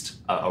catalyst,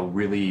 a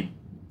really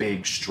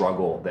big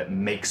struggle that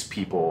makes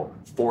people,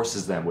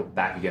 forces them with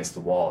back against the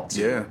wall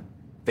to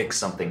fix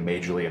something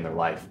majorly in their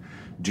life.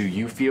 Do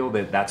you feel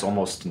that that's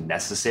almost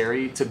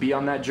necessary to be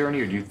on that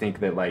journey, or do you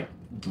think that, like,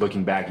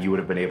 looking back, you would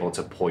have been able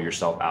to pull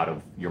yourself out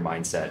of your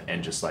mindset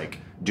and just like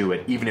do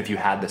it, even if you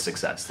had the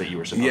success that you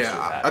were supposed to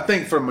have had? I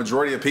think for the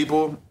majority of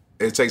people,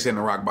 it takes hitting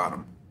the rock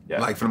bottom.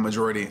 like for the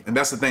majority. And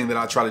that's the thing that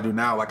I try to do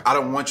now. Like, I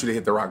don't want you to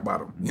hit the rock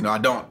bottom. You know, I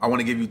don't. I want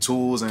to give you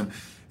tools, and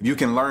if you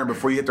can learn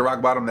before you hit the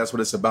rock bottom, that's what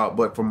it's about.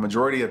 But for the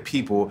majority of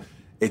people,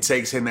 it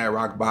takes hitting that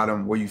rock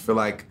bottom where you feel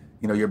like,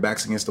 you know, your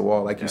back's against the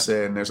wall, like you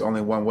said, and there's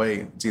only one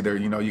way. It's either,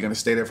 you know, you're going to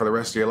stay there for the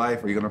rest of your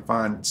life, or you're going to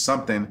find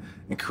something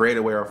and create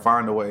a way or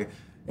find a way.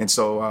 And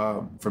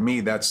so for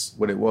me, that's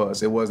what it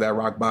was. It was that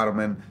rock bottom.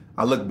 And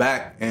I look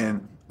back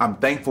and I'm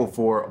thankful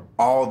for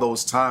all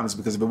those times,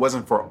 because if it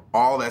wasn't for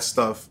all that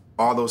stuff,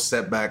 all those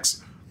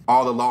setbacks,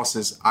 all the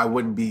losses, I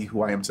wouldn't be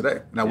who I am today.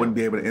 And I wouldn't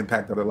be able to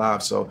impact other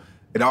lives. So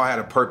it all had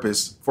a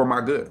purpose for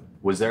my good.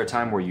 Was there a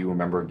time where you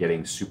remember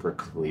getting super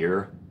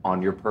clear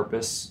on your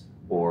purpose?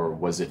 Or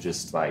was it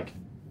just like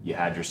you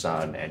had your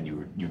son and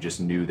you just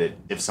knew that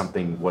if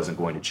something wasn't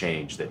going to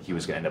change, that he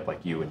was going to end up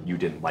like you, and you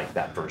didn't like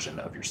that version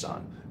of your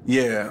son?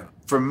 Yeah.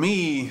 For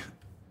me,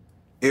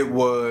 it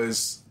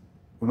was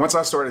once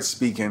I started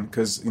speaking,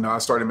 because, you know, I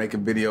started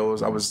making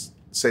videos. I was,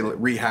 say,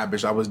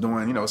 rehabbish. I was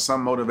doing, you know,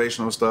 some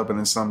motivational stuff and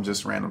then some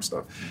just random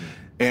stuff.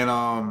 And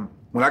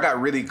when I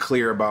got really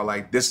clear about,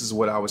 like, this is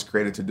what I was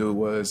created to do,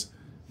 was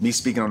me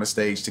speaking on the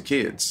stage to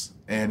kids.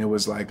 And it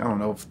was like, I don't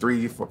know,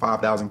 3,000 or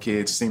 5,000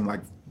 kids, seemed like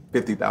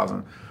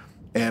 50,000.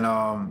 And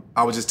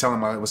I was just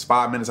telling them, it was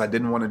 5 minutes. I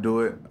didn't want to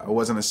do it. I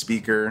wasn't a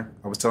speaker.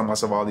 I was telling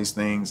myself all these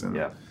things. And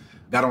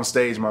got on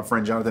stage. My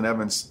friend Jonathan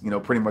Evans, you know,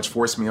 pretty much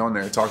forced me on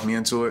there, talked me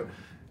into it.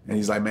 And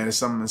he's like, man, it's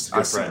something.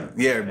 Good friend.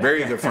 Yeah,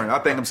 very good friend. I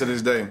thank him to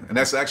this day. And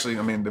that's actually,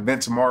 I mean, the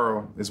event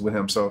tomorrow is with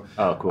him. So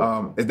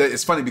cool.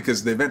 It's funny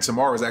because the event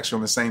tomorrow is actually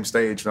on the same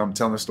stage that I'm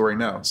telling the story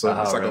now. So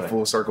it's like a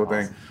full circle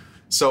thing.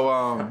 So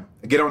I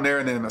get on there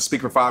and then I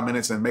speak for 5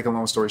 minutes, and make a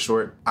long story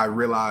short, I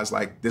realized,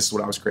 like, this is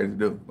what I was created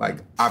to do. Like,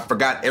 I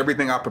forgot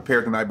everything I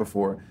prepared the night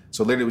before.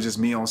 So literally it was just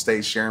me on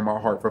stage sharing my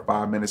heart for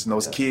 5 minutes. And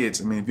those kids,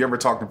 I mean, if you ever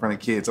talked in front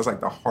of kids, that's like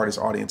the hardest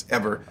audience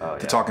ever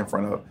to talk in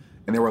front of.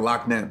 And they were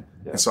locked in.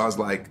 And so I was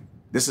like,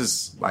 this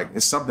is like,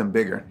 it's something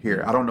bigger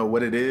here. I don't know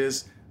what it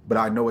is, but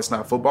I know it's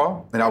not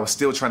football. And I was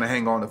still trying to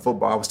hang on to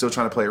football. I was still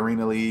trying to play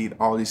arena lead,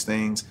 all these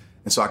things.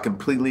 And so I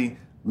completely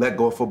let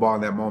go of football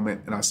in that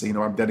moment. And I said, you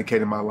know, I'm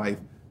dedicating my life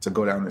to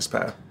go down this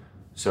path.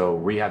 So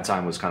rehab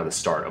time was kind of the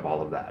start of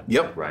all of that.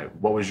 Yep. Right.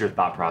 What was your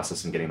thought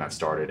process in getting that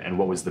started? And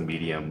what was the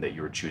medium that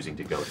you were choosing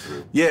to go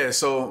through? Yeah.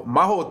 So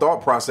my whole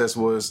thought process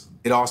was,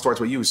 it all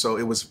starts with you.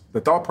 So the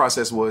thought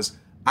process was,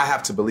 I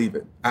have to believe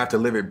it. I have to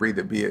live it, breathe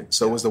it, be it.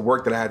 So it was the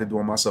work that I had to do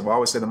on myself. I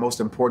always say the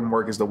most important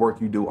work is the work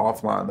you do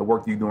offline, the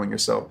work you do on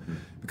yourself.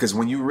 Because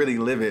when you really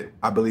live it,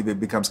 I believe it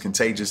becomes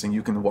contagious, and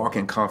you can walk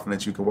in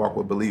confidence. You can walk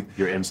with belief.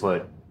 Your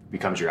input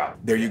becomes your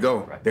output. There you go.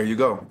 Right. There you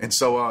go. And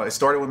so it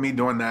started with me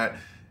doing that.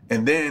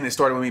 And then it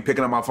started with me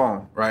picking up my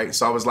phone, right?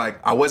 So I was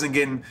like,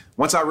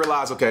 once I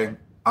realized, okay,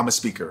 I'm a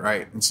speaker,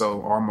 right? And so,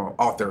 or I'm an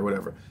author or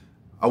whatever.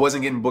 I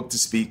wasn't getting booked to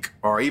speak,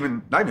 or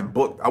not even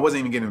booked. I wasn't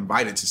even getting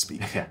invited to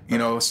speak, you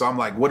know? So I'm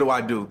like, what do I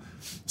do?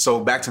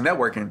 So back to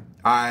networking,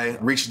 I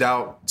reached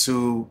out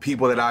to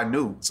people that I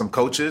knew, some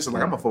coaches.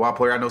 Like, I'm a football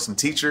player. I know some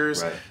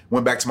teachers. Right.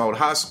 Went back to my old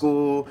high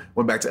school,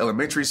 went back to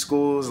elementary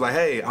schools. Like,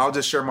 hey, I'll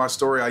just share my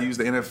story. I used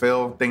the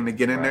NFL thing to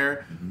get in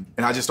there.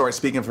 And I just started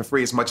speaking for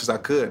free as much as I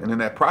could. And in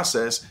that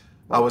process,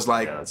 I was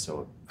like,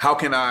 how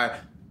can I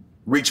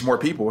reach more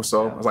people?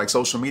 So I was like,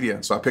 social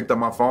media. So I picked up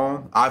my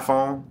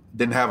iPhone,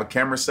 didn't have a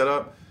camera set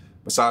up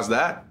besides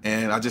that.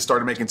 And I just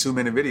started making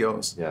 2-minute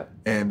videos. Yeah.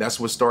 And that's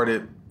what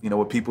started, you know,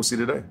 what people see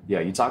today.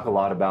 Yeah. You talk a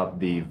lot about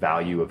the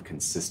value of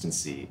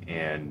consistency,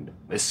 and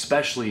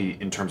especially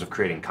in terms of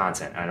creating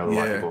content. I know a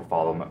lot of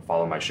people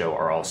follow my show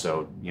are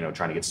also, you know,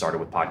 trying to get started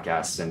with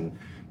podcasts and,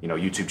 you know,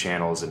 YouTube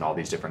channels and all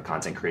these different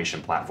content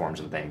creation platforms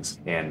and things.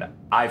 And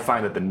I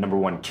find that the number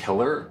one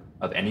killer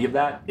of any of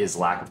that is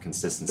lack of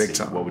consistency. Big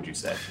time. What would you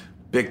say?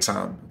 Big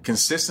time.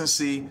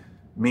 Consistency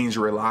means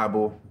you're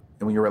reliable.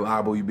 And when you're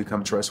reliable, you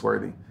become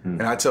trustworthy.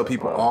 And I tell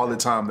people all the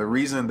time, the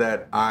reason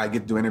that I get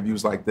to do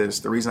interviews like this,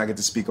 the reason I get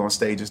to speak on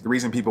stages, the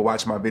reason people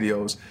watch my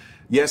videos,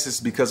 yes, it's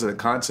because of the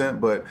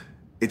content, but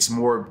it's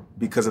more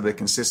because of the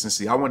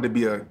consistency. I wanted to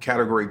be a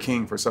category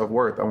king for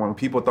self-worth. When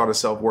people thought of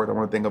self-worth, I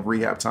want to think of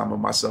rehab time of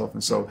myself.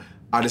 And so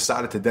I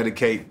decided to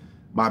dedicate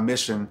my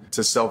mission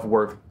to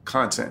self-worth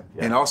content.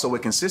 And also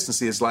with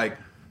consistency, it's like,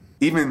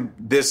 even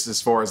this as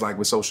far as like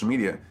with social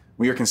media,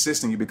 when you're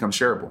consistent, you become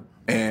shareable.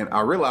 And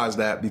I realized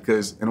that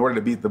because in order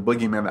to beat the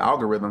boogeyman, the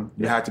algorithm,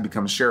 you have to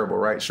become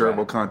shareable, right?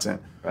 Shareable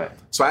content. Right.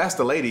 So I asked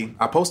the lady,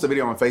 I posted a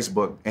video on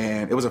Facebook,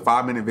 and it was a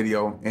 5-minute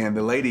video. And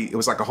the lady, it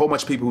was like a whole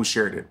bunch of people who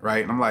shared it,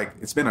 right? And I'm like,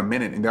 it's been a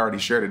minute and they already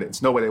shared it.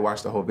 It's no way they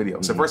watched the whole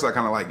video. So first I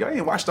kind of like, yo, I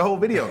didn't watch the whole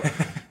video.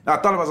 And I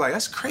thought, I was like,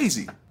 that's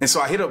crazy. And so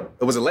I hit up,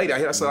 it was a lady,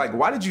 I said, like,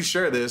 why did you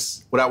share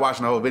this without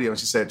watching the whole video? And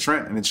she said,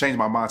 Trent, and it changed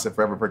my mindset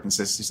forever for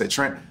consistency. She said,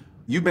 Trent,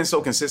 you've been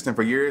so consistent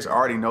for years. I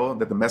already know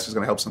that the message is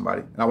going to help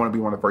somebody. And I want to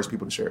be one of the first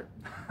people to share it.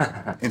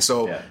 And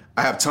so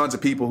I have tons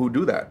of people who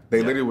do that. They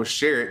literally will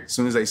share it as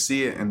soon as they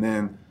see it, and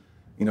then,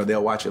 you know,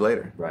 they'll watch it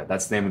later. Right.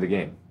 That's the name of the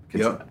game.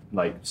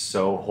 Like,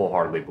 so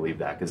wholeheartedly believe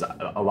that, because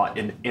a lot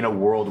in a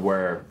world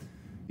where,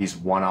 these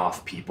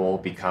one-off people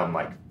become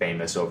like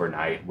famous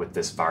overnight with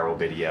this viral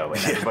video,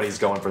 and everybody's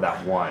going for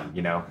that one,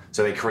 you know?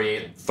 So they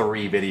create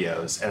 3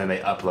 videos and then they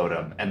upload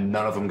them, and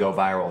none of them go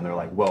viral, and they're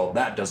like, well,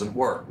 that doesn't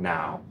work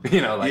now.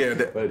 You know,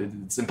 like, but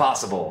it's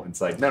impossible.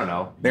 It's like,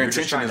 no. Their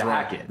intention is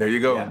wrong. There you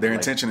go. Their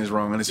intention is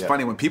wrong. And it's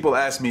funny when people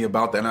ask me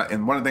about that,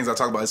 and one of the things I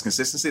talk about is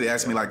consistency. They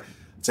ask me like,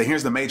 say,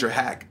 here's the major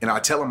hack. And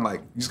I tell them like,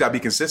 you just gotta be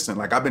consistent.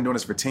 Like, I've been doing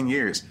this for 10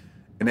 years.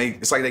 And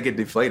it's like they get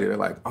deflated. They're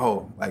like,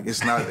 oh, like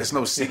it's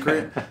no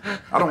secret.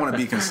 I don't want to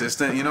be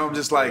consistent. You know, I'm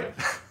just like,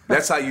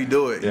 that's how you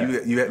do it. Yeah.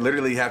 You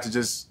literally have to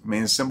just, I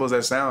mean, as simple as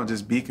that sounds,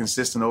 just be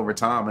consistent over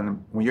time.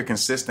 And when you're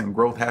consistent,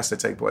 growth has to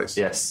take place.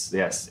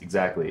 Yes,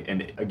 exactly.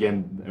 And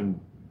again,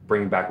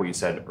 bringing back what you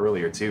said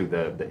earlier too,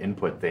 the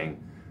input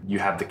thing, you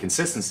have the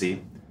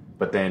consistency,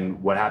 but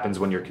then what happens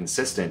when you're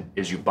consistent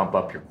is you bump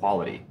up your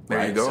quality. Right?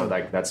 There you go. So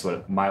like that's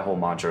what my whole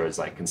mantra is,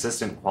 like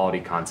consistent quality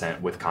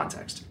content with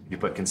context. If you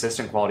put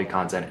consistent quality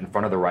content in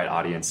front of the right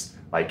audience,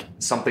 like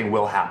something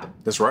will happen.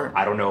 That's right.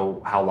 I don't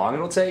know how long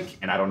it'll take,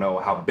 and I don't know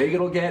how big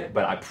it'll get,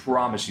 but I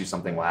promise you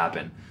something will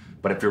happen.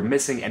 But if you're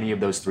missing any of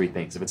those 3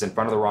 things, if it's in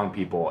front of the wrong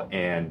people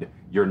and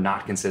you're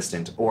not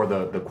consistent, or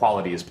the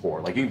quality is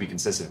poor, like you can be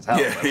consistent as hell.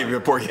 Yeah, but, like, you're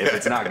poor. If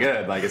it's not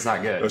good, like it's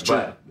not good. That's true.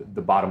 But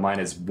the bottom line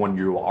is when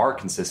you are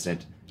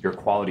consistent, your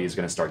quality is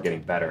going to start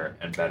getting better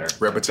and better.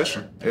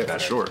 Repetition. And better. For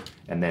sure.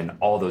 And then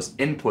all those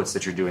inputs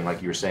that you're doing,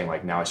 like you were saying,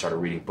 like now I started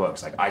reading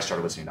books, like I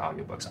started listening to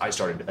audiobooks, I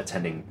started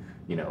attending,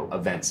 you know,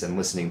 events and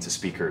listening to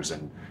speakers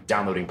and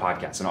downloading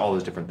podcasts and all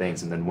those different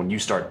things. And then when you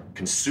start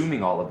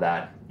consuming all of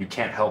that, you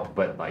can't help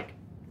but like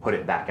put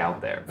it back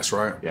out there. That's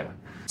right. Yeah.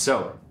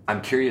 So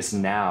I'm curious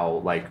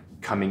now, like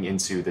coming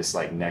into this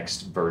like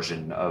next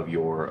version of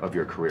your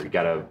career, you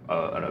got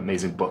an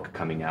amazing book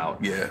coming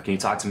out. Yeah. Can you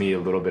talk to me a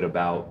little bit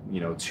about,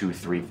 you know,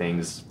 2-3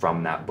 things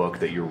from that book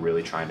that you're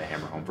really trying to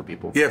hammer home for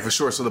people? Yeah, for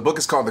sure. So the book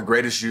is called The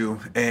Greatest You,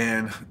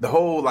 and the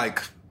whole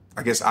like,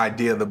 I guess,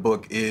 idea of the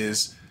book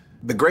is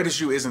the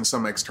greatest you isn't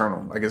some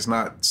external. Like it's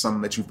not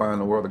something that you find in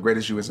the world. The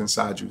greatest you is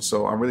inside you.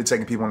 So I'm really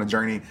taking people on a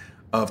journey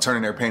of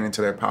turning their pain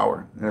into their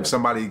power. And if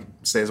somebody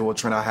says, well,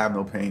 Trent, I have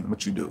no pain,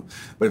 what you do.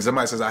 But if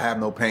somebody says, I have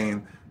no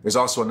pain, there's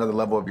also another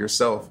level of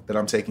yourself that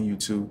I'm taking you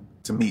to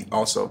meet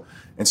also.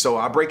 And so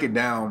I break it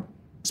down.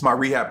 It's my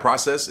rehab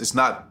process. It's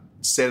not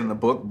said in the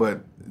book,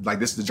 but like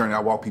this is the journey I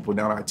walk people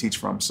down, I teach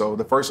from. So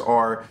the first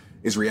R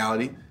is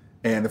reality.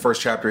 And the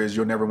first chapter is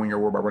you'll never win your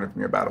war by running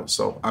from your battles.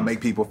 So I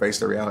make people face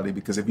the reality,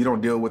 because if you don't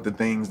deal with the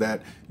things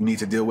that you need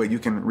to deal with, you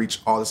can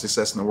reach all the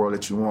success in the world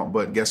that you want.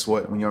 But guess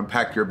what? When you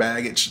unpack your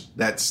baggage,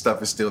 that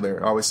stuff is still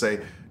there. I always say,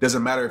 it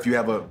doesn't matter if you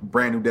have a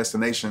brand new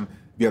destination.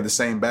 If you have the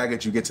same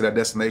baggage, you get to that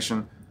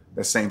destination,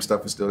 that same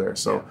stuff is still there.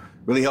 So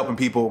really helping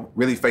people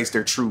really face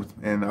their truth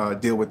and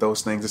deal with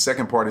those things. The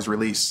second part is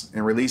release.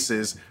 And release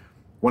is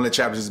one of the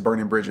chapters is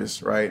burning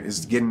bridges, right?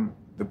 Is getting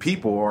the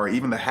people or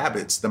even the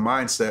habits, the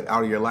mindset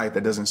out of your life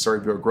that doesn't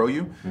serve you or grow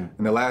you. And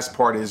the last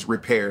part is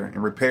repair.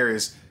 And repair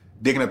is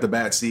digging up the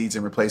bad seeds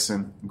and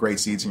replacing great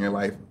seeds in your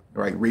life,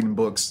 right? Reading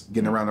books,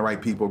 getting around the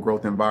right people,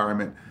 growth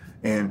environment,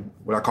 and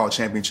what I call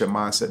championship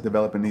mindset,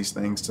 developing these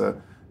things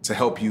to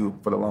help you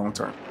for the long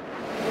term.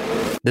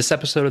 This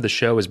episode of the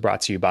show is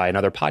brought to you by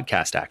another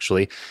podcast,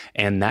 actually,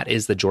 and that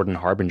is the Jordan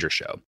Harbinger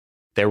Show.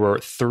 There were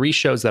 3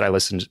 shows that I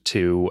listened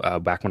to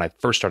back when I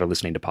first started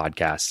listening to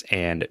podcasts,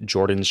 and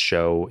Jordan's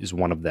show is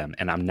one of them.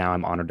 And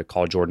I'm honored to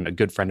call Jordan a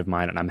good friend of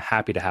mine, and I'm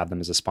happy to have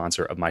them as a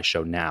sponsor of my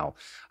show now.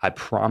 I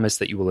promise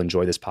that you will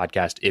enjoy this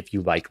podcast if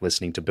you like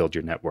listening to Build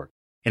Your Network.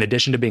 In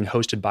addition to being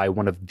hosted by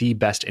one of the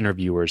best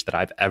interviewers that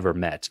I've ever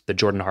met, the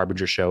Jordan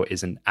Harbinger Show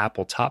is an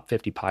Apple Top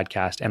 50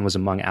 podcast and was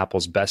among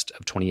Apple's best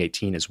of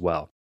 2018 as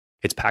well.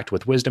 It's packed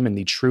with wisdom in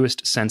the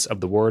truest sense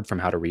of the word, from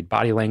how to read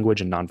body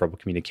language and nonverbal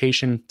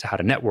communication to how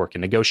to network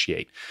and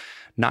negotiate.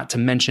 Not to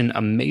mention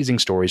amazing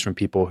stories from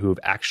people who have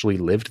actually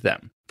lived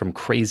them, from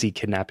crazy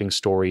kidnapping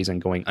stories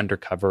and going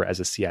undercover as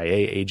a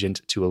CIA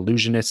agent to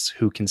illusionists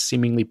who can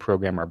seemingly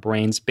program our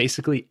brains.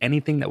 Basically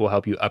anything that will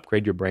help you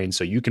upgrade your brain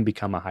so you can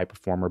become a high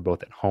performer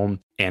both at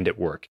home and at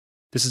work.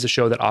 This is a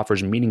show that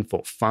offers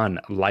meaningful, fun,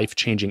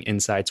 life-changing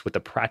insights with a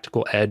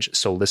practical edge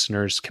so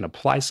listeners can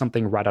apply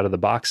something right out of the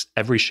box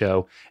every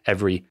show,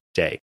 every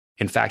day.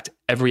 In fact,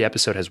 every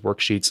episode has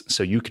worksheets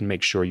so you can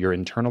make sure you're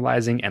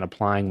internalizing and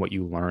applying what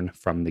you learn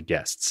from the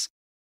guests.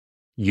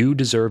 You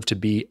deserve to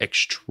be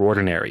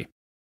extraordinary.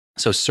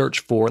 So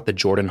search for The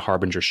Jordan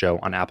Harbinger Show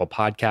on Apple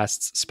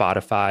Podcasts,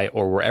 Spotify,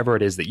 or wherever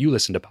it is that you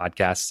listen to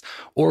podcasts,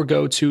 or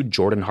go to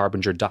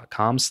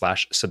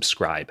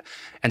jordanharbinger.com/subscribe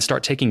and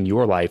start taking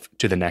your life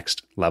to the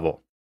next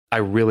level. I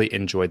really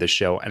enjoy the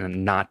show, and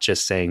I'm not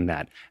just saying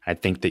that. I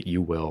think that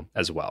you will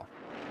as well.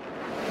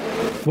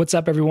 What's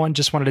up, everyone?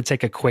 Just wanted to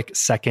take a quick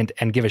second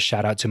and give a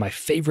shout out to my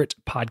favorite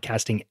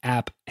podcasting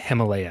app,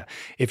 Himalaya.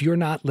 If you're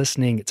not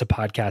listening to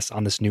podcasts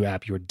on this new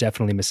app, you're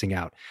definitely missing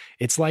out.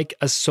 It's like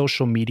a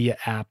social media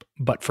app,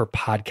 but for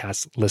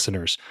podcast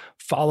listeners.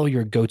 Follow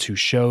your go-to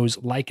shows,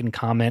 like and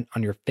comment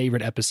on your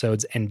favorite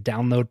episodes, and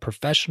download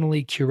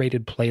professionally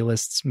curated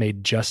playlists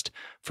made just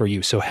for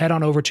you. So head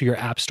on over to your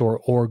App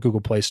Store or Google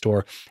Play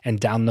Store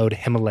and download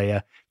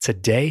Himalaya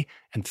today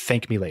and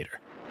thank me later.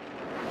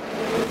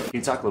 Can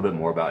you talk a little bit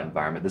more about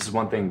environment? This is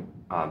one thing,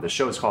 the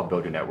show is called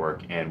Build Your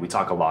Network, and we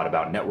talk a lot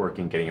about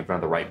networking, getting in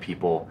front of the right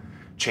people,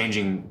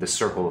 changing the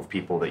circle of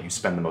people that you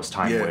spend the most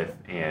time with.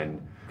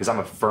 And because I'm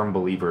a firm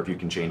believer, if you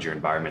can change your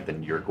environment,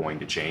 then you're going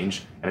to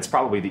change. And it's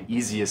probably the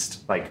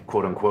easiest, like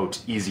quote unquote,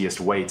 easiest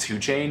way to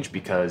change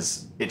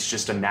because it's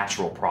just a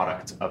natural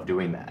product of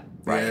doing that,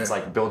 right? It's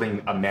like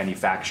building a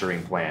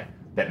manufacturing plant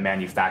that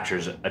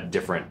manufactures a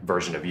different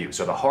version of you.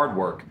 So the hard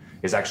work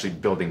is actually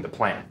building the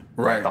plant.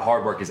 Right. The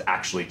hard work is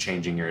actually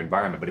changing your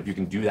environment. But if you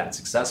can do that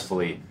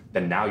successfully,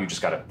 then now you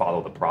just got to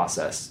follow the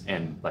process.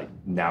 And like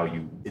now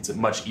it's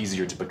much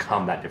easier to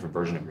become that different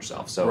version of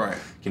yourself. So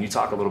can you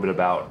talk a little bit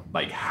about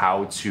like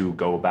how to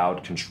go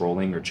about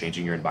controlling or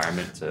changing your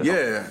environment?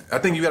 I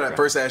think you got to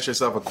first ask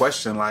yourself a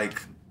question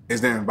like,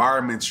 is the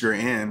environment you're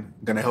in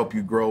going to help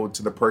you grow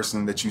to the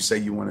person that you say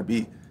you want to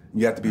be?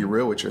 You have to be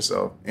real with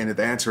yourself. And if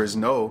the answer is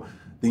no,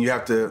 then you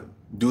have to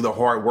do the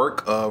hard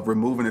work of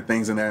removing the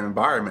things in that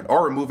environment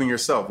or removing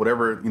yourself,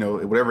 whatever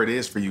it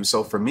is for you.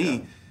 So for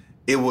me,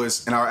 it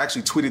was, and I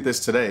actually tweeted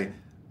this today.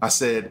 I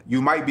said,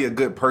 you might be a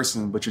good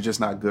person, but you're just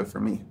not good for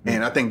me. Mm-hmm.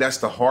 And I think that's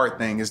the hard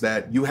thing is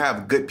that you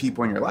have good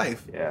people in your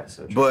life,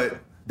 but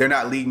they're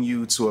not leading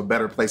you to a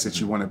better place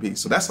that you want to be.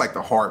 So that's like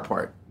the hard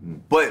part. Mm-hmm.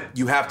 But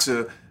you have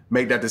to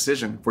make that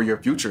decision for your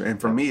future. And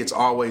for me, it's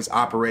always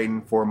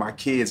operating for my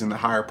kids and the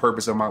higher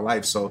purpose of my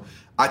life. So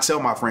I tell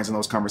my friends in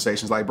those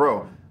conversations like,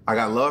 bro, I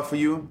got love for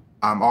you.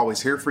 I'm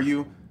always here for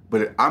you,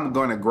 but I'm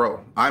going to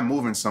grow. I'm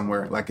moving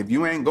somewhere. Like if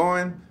you ain't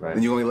going,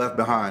 then you're going to be left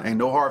behind. Ain't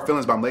no hard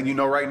feelings, but I'm letting you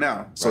know right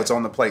now. So it's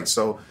on the plate.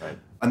 So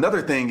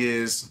another thing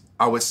is,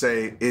 I would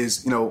say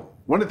is,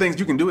 one of the things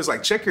you can do is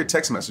like check your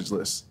text message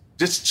list.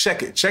 Just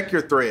check it. Check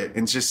your thread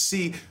and just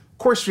see. Of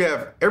course,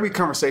 every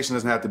conversation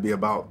doesn't have to be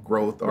about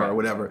growth or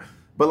whatever.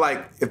 But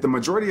like if the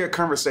majority of your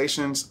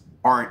conversations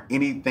aren't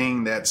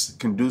anything that's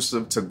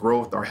conducive to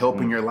growth or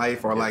helping your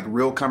life or like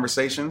real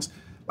conversations,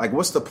 like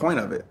what's the point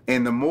of it?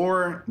 And the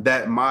more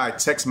that my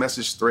text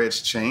message threads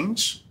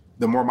change,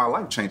 the more my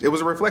life changed. It was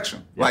a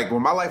reflection. Like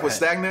when my life was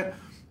stagnant,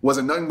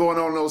 wasn't nothing going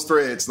on in those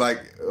threads.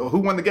 Like who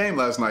won the game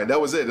last night?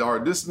 That was it. Or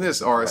this and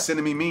this, or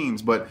sending me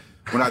memes. But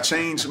when I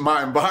changed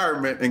my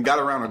environment and got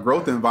around a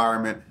growth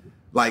environment,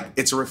 like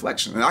it's a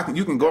reflection. And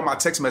you can go on my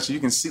text message, you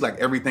can see like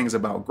everything's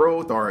about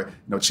growth or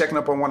checking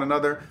up on one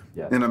another.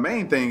 And the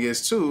main thing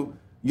is too,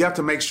 you have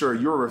to make sure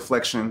you're a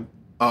reflection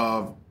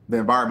of the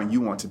environment you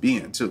want to be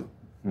in too.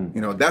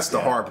 That's the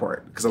hard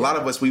part because a lot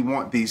of us, we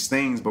want these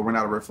things, but we're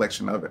not a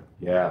reflection of it.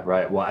 Yeah,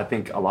 right. Well, I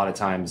think a lot of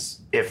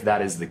times if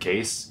that is the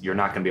case, you're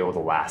not going to be able to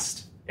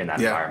last in that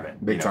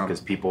environment, big time,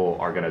 because people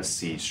are going to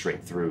see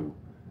straight through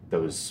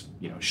those,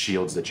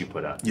 shields that you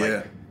put up.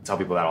 Like, tell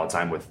people that all the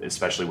time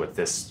especially with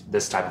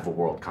this type of a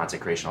world,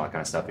 content creation, all that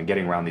kind of stuff, and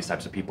getting around these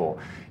types of people.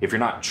 If you're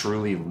not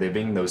truly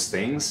living those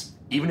things,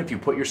 even if you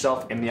put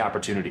yourself in the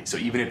opportunity, so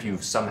even if you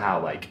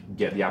somehow like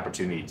get the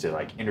opportunity to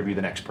like interview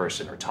the next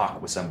person or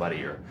talk with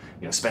somebody or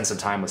spend some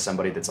time with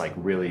somebody that's like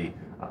really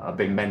a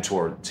big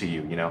mentor to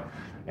you,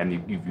 and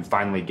you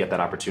finally get that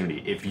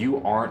opportunity. If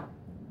you aren't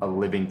a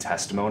living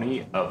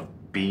testimony of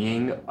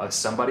being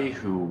somebody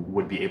who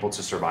would be able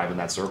to survive in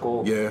that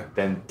circle,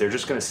 then they're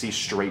just going to see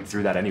straight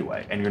through that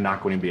anyway, and you're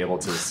not going to be able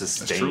to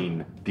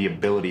sustain the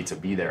ability to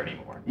be there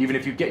anymore, even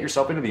if you get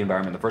yourself into the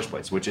environment in the first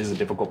place, which is a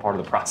difficult part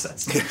of the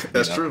process.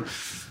 That's true.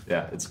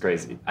 Yeah, it's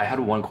crazy. I had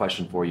one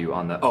question for you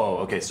on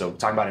so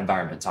talking about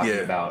environment, talking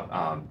about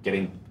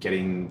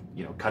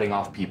cutting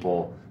off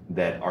people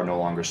that are no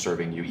longer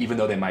serving you, even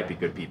though they might be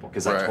good people.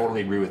 Because I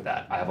totally agree with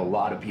that. I have a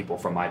lot of people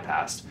from my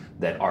past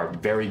that are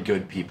very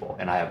good people,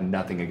 and I have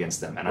nothing against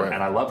them. And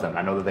I love them.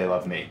 I know that they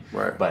love me.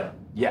 But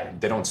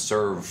they don't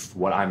serve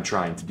what I'm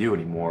trying to do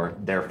anymore.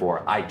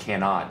 Therefore, I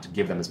cannot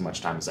give them as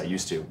much time as I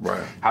used to.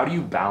 How do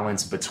you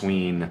balance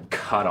between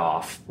cut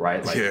off,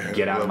 like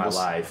get out of my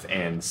life,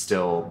 and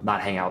still not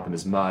hang out with them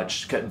as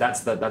much? That's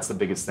the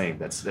biggest thing.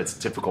 That's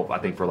difficult, I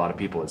think, for a lot of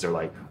people. Is they're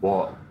like,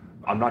 well,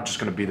 I'm not just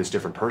going to be this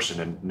different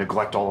person and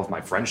neglect all of my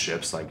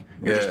friendships. Like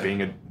you're just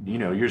being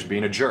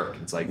a jerk.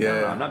 It's like,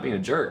 no, I'm not being a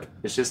jerk.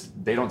 It's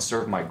just, they don't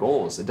serve my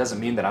goals. It doesn't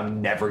mean that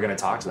I'm never going to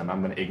talk to them.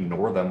 I'm going to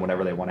ignore them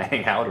whenever they want to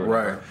hang out or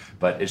whatever.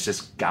 But it's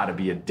just got to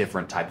be a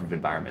different type of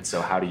environment.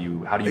 So how do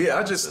you I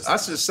just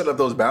set up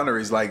those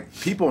boundaries. Like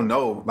people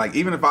know, like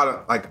even if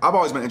I've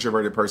always been an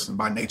introverted person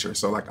by nature.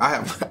 So like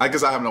I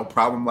guess I have no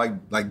problem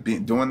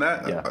doing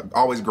that.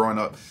 Always growing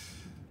up.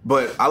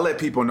 But I let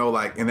people know,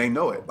 and they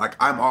know it. Like,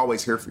 I'm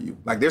always here for you.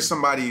 Like, there's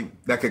somebody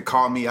that could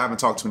call me, I haven't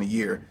talked to in a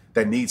year,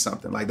 that needs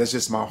something. Like, that's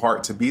just my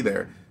heart to be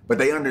there. But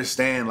they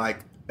understand,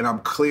 and I'm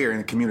clear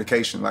in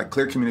communication. Like,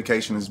 clear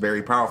communication is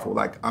very powerful.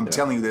 Like, I'm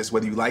telling you this,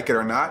 whether you like it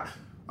or not,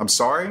 I'm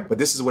sorry, but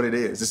this is what it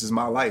is. This is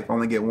my life. I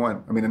only get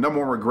one. I mean, the number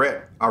one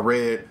regret I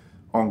read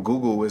on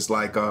Google is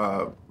like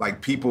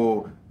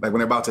people, like when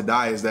they're about to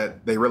die, is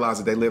that they realize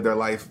that they live their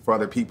life for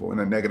other people in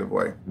a negative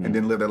way and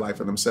didn't live their life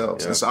for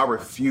themselves. And so I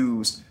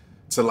refuse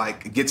to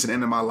like get to the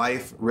end of my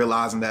life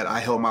realizing that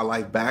I held my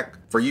life back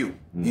for you.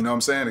 You know what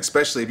I'm saying?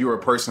 Especially if you were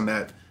a person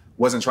that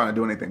wasn't trying to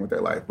do anything with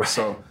their life. Right.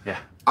 So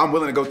I'm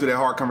willing to go through that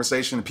hard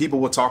conversation. People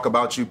will talk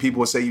about you. People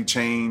will say you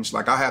changed.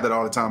 Like, I have that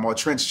all the time. Oh,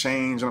 Trent's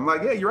changed. And I'm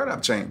like, yeah, you're right,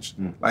 I've changed.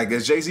 Like,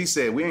 as Jay-Z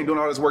said, we ain't doing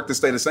all this work to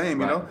stay the same,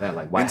 you know? Yeah,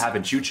 like, why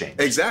haven't you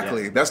changed?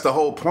 Exactly. That's the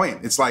whole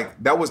point. It's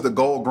like, that was the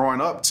goal growing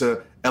up,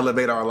 to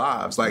elevate our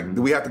lives. Like,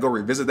 do we have to go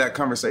revisit that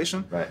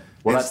conversation? Right.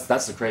 Well,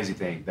 that's the crazy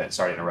thing that,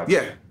 sorry to interrupt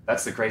you.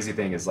 That's the crazy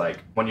thing is, like,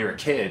 when you're a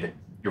kid,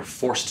 you're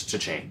forced to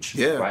change.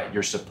 Right?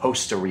 You're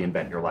supposed to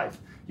reinvent your life.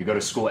 You go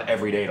to school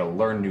every day to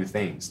learn new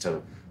things,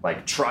 to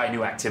like try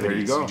new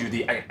activities. You do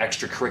the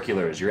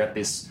extracurriculars. You're at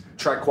this,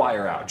 try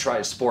choir out,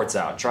 try sports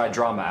out, try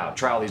drama out,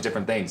 try all these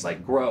different things.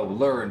 Like, grow,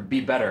 learn,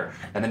 be better.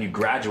 And then you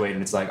graduate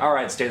and it's like, all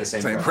right, stay the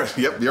same.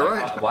 Yep, you're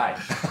right. Why?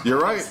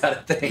 You're right. Is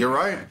that a thing? You're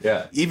right.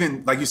 Yeah.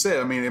 Even like you said,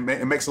 I mean,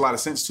 it makes a lot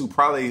of sense too.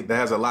 Probably that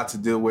has a lot to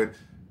do with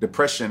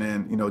depression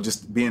and, you know,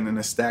 just being in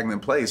a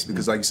stagnant place,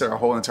 because like you said, our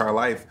whole entire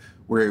life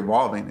we're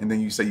evolving, and then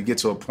you get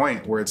to a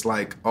point where it's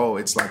like, oh,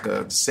 it's like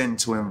a sin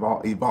to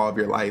evolve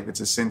your life.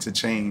 It's a sin to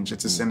change.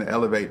 It's a sin to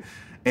elevate.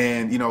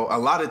 And, you know, a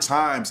lot of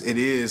times it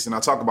is, and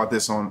I'll talk about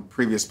this on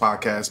previous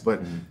podcasts,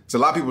 but it's a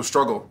lot of people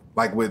struggle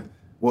like with,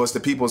 well, it's the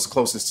people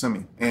closest to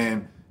me.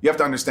 And you have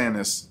to understand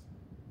this,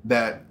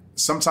 that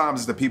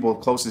sometimes it's the people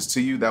closest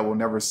to you that will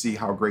never see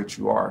how great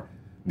you are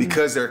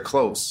because they're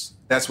close.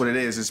 That's what it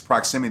is. It's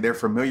proximity. They're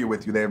familiar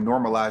with you. They have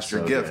normalized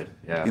your gift.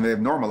 Yeah. You know, they've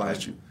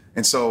normalized you.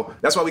 And so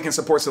that's why we can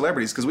support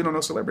celebrities, because we don't know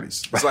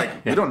celebrities. It's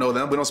like, we don't know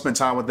them. We don't spend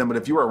time with them. But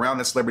if you were around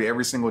that celebrity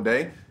every single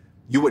day,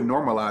 you would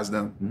normalize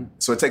them.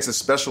 So it takes a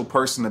special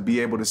person to be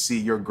able to see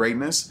your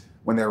greatness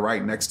when they're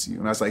right next to you.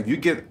 And I was like, if you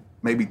get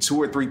maybe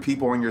 2 or 3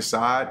 people on your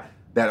side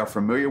that are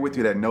familiar with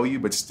you, that know you,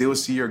 but still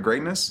see your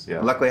greatness.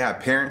 Luckily, I had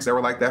parents that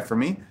were like that for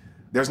me.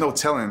 There's no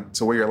telling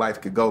to where your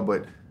life could go,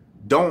 but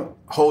don't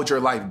hold your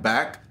life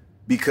back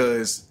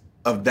because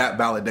of that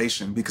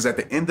validation. Because at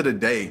the end of the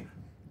day,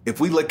 if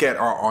we look at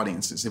our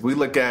audiences, if we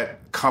look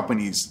at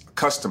companies,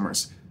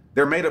 customers,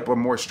 they're made up of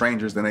more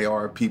strangers than they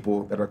are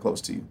people that are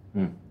close to you.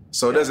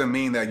 So it doesn't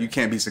mean that you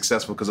can't be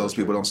successful because those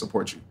people don't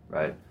support you.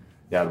 Right.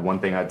 Yeah, one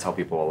thing I tell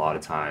people a lot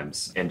of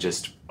times, and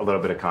just a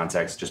little bit of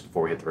context just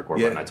before we hit the record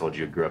button, I told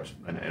you I grew up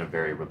in a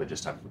very religious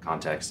type of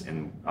context.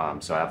 And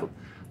so I have a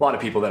lot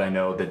of people that I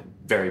know that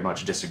very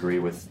much disagree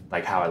with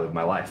like how I live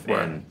my life. Right.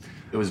 And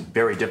it was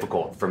very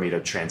difficult for me to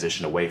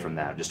transition away from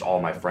that. Just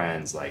all my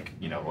friends, like,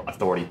 you know,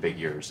 authority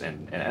figures,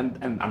 and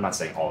I'm not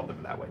saying all of them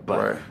are that way,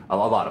 but a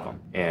lot of them.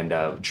 And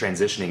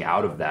transitioning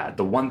out of that,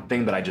 the one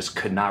thing that I just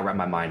could not wrap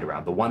my mind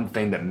around, the one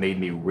thing that made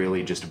me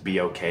really just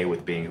be okay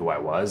with being who I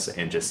was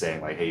and just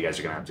saying like, hey, you guys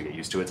are gonna have to get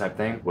used to it type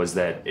thing, was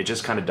that it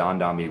just kind of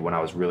dawned on me when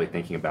I was really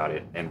thinking about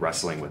it and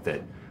wrestling with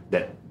it,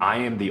 that I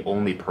am the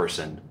only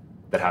person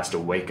that has to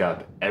wake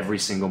up every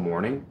single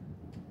morning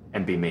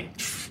and be me.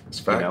 It's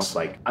facts. You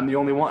know, like, I'm the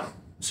only one.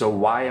 So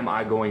why am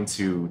I going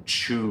to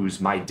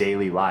choose my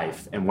daily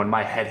life, and when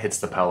my head hits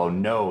the pillow,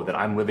 know that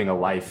I'm living a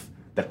life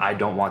that I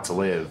don't want to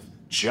live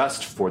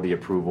just for the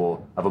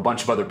approval of a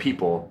bunch of other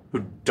people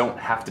who don't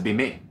have to be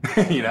me?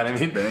 You know what I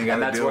mean?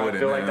 And that's where I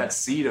feel like that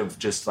seed of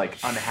just like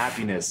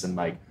unhappiness and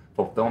like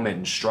fulfillment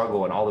and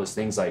struggle and all those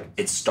things, like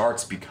it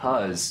starts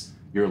because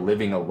you're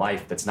living a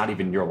life that's not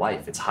even your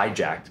life. It's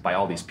hijacked by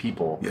all these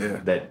people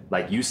that,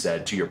 like you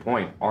said, to your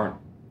point, aren't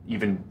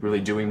even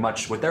really doing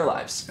much with their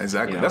lives.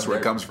 Exactly. You know, that's where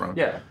it comes from.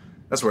 Yeah.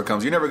 That's where it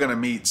comes. You're never going to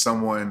meet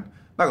someone, I'm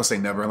not going to say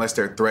never, unless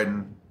they're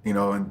threatened, you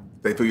know, and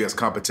they feel you as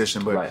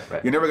competition, but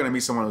you're never going to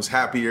meet someone who's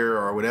happier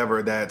or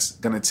whatever that's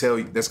going to tell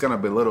you, that's going to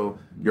belittle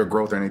your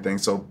growth or anything.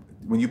 So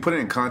when you put it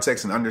in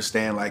context and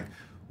understand like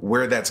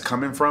where that's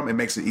coming from, it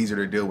makes it easier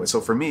to deal with.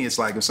 So for me, it's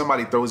like if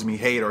somebody throws me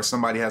hate or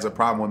somebody has a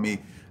problem with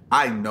me,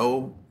 I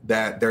know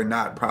that they're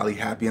not probably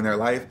happy in their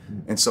life.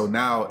 And so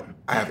now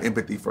I have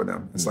empathy for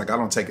them. It's like I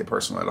don't take it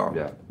personal at all.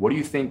 Yeah. What do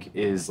you think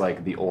is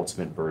like the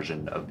ultimate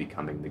version of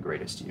becoming the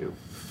greatest you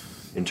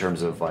in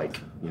terms of like,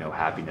 you know,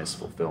 happiness,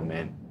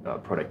 fulfillment,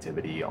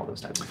 productivity, all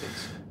those types of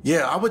things?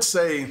 Yeah, I would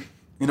say,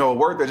 you know, a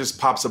word that just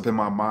pops up in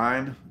my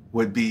mind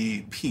would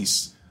be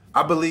peace.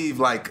 I believe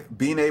like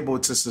being able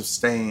to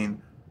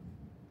sustain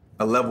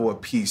a level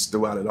of peace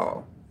throughout it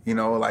all. You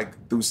know,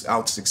 like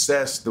throughout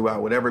success,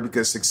 throughout whatever,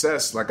 because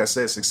success, like I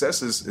said,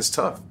 success is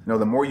tough. You know,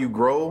 the more you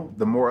grow,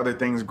 the more other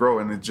things grow.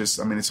 And it just,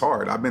 I mean, it's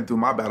hard. I've been through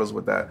my battles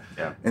with that.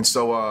 Yeah. And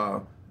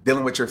so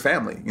dealing with your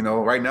family, you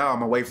know, right now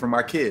I'm away from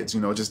my kids, you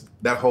know, just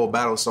that whole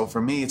battle. So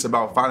for me, it's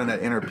about finding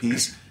that inner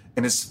peace,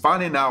 and it's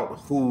finding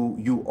out who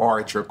you are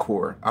at your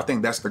core. I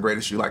think that's the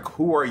greatest you. Like,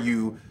 who are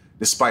you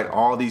despite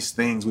all these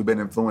things we've been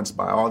influenced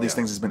by, all these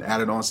things that's been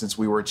added on since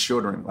we were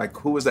children? Like,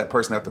 who is that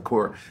person at the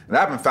core? And I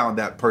haven't found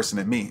that person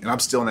in me. And I'm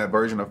still in that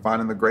version of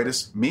finding the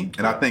greatest me.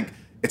 And I think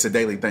it's a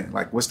daily thing.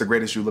 Like, what's the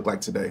greatest you look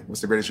like today?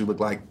 What's the greatest you look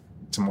like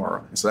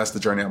tomorrow? And so that's the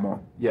journey I'm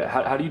on. Yeah.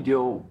 How do you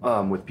deal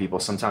with people?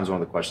 Sometimes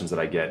one of the questions that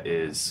I get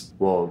is,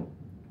 well,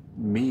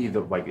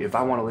 if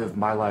I want to live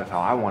my life how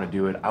I want to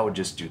do it, I would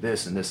just do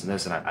this and this and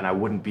this, and I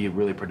wouldn't be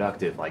really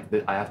productive. Like,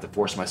 I have to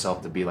force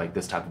myself to be like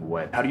this type of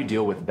way. How do you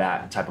deal with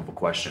that type of a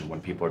question when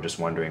people are just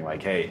wondering,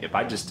 like, hey, if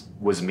I just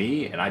was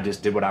me and I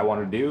just did what I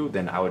want to do,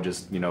 then I would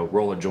just,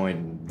 roll a joint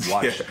and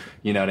watch,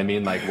 you know what I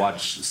mean? Like,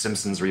 watch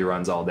Simpsons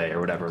reruns all day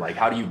or whatever. Like,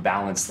 how do you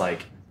balance,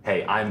 like,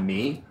 hey, I'm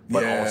me,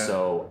 but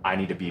also I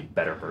need to be a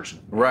better version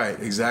of me? Right,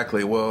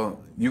 exactly.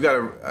 Well,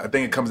 I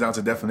think it comes down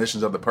to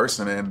definitions of the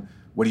person, and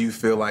what do you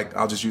feel like?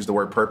 I'll just use the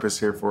word purpose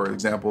here, for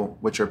example,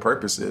 what your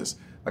purpose is.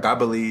 Like, I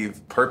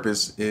believe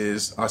purpose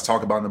is, I was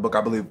talking about in the book,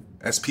 I believe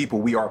as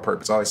people, we are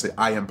purpose. I always say,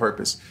 I am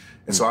purpose.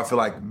 And so I feel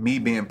like me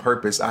being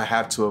purpose, I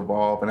have to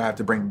evolve and I have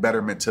to bring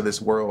betterment to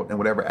this world in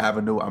whatever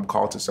avenue I'm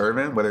called to serve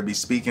in, whether it be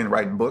speaking,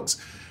 writing books.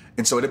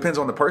 And so it depends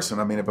on the person.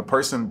 I mean, if a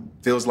person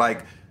feels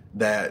like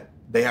that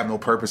they have no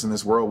purpose in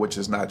this world, which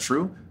is not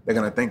true, they're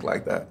going to think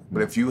like that.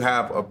 But if you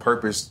have a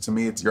purpose, to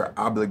me, you're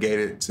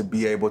obligated to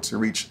be able to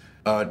reach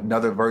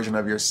another version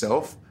of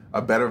yourself,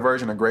 a better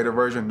version, a greater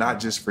version,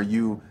 not just for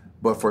you,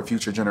 but for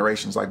future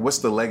generations. Like, what's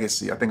the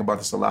legacy? I think about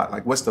this a lot.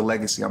 Like, what's the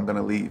legacy I'm going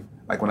to leave?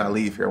 Like, when I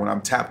leave here, when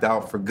I'm tapped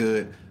out for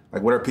good,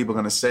 like, what are people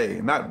going to say?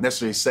 Not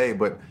necessarily say,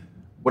 but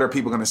what are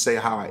people going to say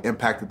how I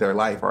impacted their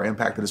life or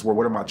impacted this world?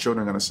 What are my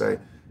children going to say?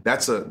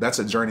 That's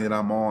a journey that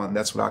I'm on.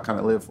 That's what I kind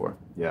of live for.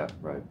 Yeah,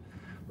 right.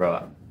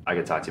 Bro, I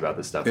could talk to you about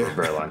this stuff for a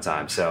very long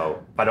time.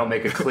 So if I don't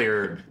make a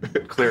clear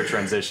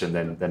transition,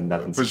 then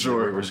nothing's... For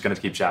sure. We're just going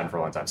to keep chatting for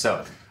a long time.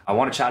 So I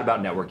want to chat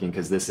about networking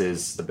because this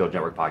is the Build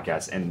Network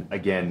podcast. And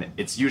again,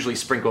 it's usually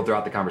sprinkled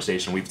throughout the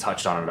conversation. We've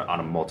touched on it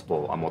on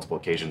multiple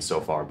occasions so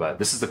far. But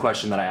this is the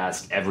question that I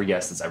ask every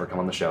guest that's ever come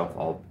on the show,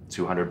 all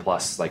 200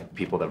 plus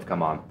people that have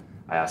come on.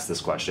 I ask this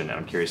question, and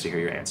I'm curious to hear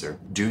your answer.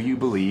 Do you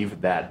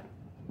believe that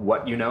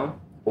what you know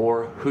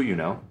or who you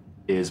know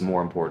is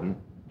more important?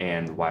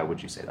 And why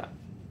would you say that?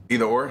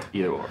 Either or?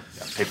 Either or.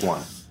 Yeah, pick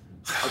one.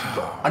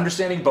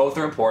 Understanding both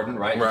are important,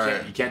 right?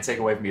 Right. You can't take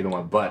away from either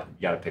one, but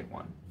you got to pick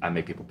one. I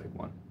make people pick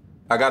one.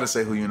 I got to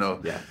say who you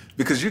know. Yeah.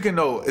 Because you can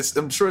know,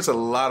 I'm sure it's a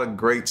lot of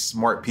great,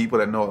 smart people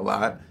that know a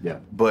lot. Yeah.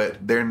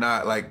 But they're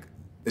not like,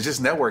 it's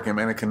just networking,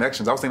 man, and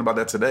connections. I was thinking about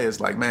that today. It's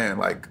like, man,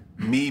 like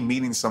me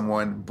meeting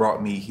someone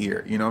brought me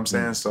here. You know what I'm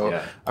saying? So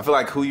yeah. I feel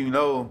like who you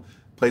know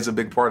plays a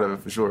big part of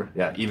it for sure.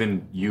 Yeah,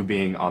 even you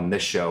being on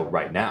this show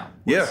right now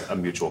was a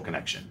mutual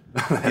connection.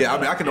 Yeah, I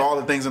mean, I can know all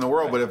the things in the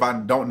world, but if I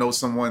don't know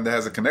someone that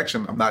has a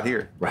connection, I'm not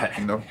here. Right.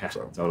 You know? Yeah,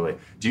 so. Totally.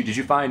 Did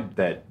you find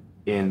that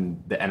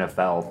in the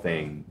NFL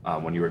thing,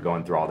 when you were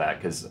going through all that,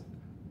 because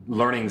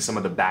learning some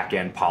of the back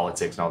end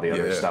politics and all the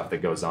other stuff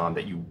that goes on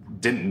that you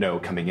didn't know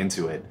coming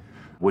into it,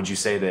 would you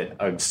say that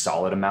a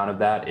solid amount of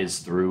that is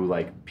through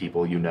like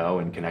people you know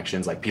and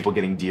connections, like people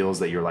getting deals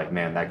that you're like,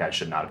 man, that guy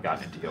should not have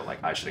gotten a deal.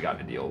 Like I should have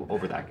gotten a deal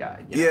over that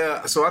guy. You know?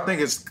 Yeah. So I think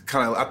it's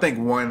kind of,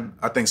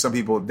 I think some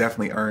people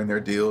definitely earn their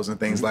deals and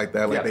things like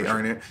that. Like they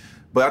earn it.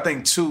 But I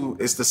think too,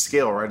 it's the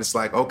scale, right? It's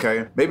like,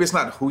 okay, maybe it's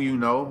not who you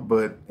know,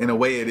 but in a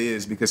way it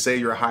is, because say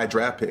you're a high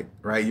draft pick,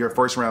 right? You're a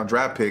first round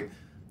draft pick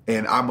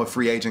and I'm a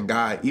free agent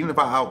guy. Even if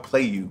I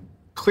outplay you,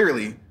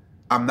 clearly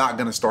I'm not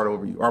going to start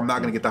over you, or I'm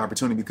not going to get the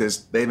opportunity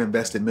because they've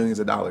invested millions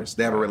of dollars.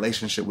 They have a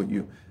relationship with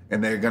you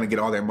and they're going to get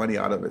all their money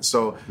out of it.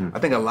 So I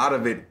think a lot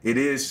of it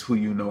is who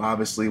you know,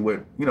 obviously,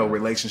 with, you know,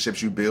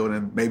 relationships you build,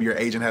 and maybe your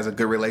agent has a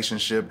good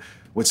relationship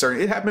with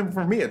certain, it happened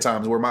for me at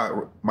times where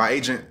my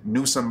agent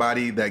knew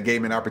somebody that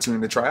gave me an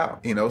opportunity to try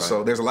out, you know? Right.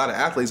 So there's a lot of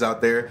athletes out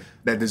there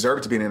that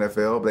deserve to be in the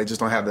NFL, but they just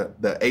don't have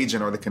the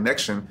agent or the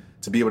connection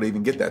to be able to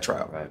even get that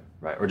tryout.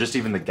 Right. Or just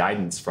even the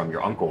guidance from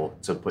your uncle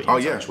to put you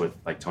in touch with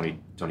like Tony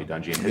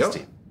Dungy and his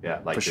team.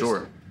 Yeah, like for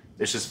sure.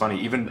 It's just funny.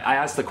 Even I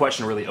asked the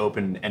question a really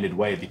open-ended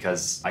way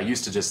because I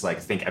used to just like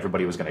think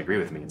everybody was going to agree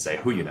with me and say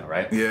who you know,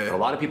 right? Yeah. But a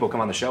lot of people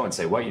come on the show and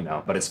say what you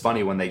know, but it's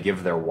funny when they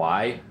give their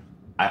why.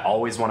 I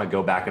always want to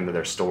go back into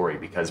their story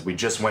because we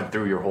just went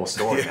through your whole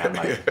story, man.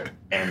 Like,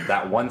 and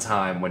that one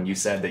time when you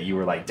said that you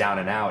were like down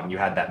and out and you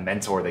had that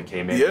mentor that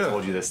came in and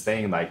told you this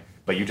thing, like,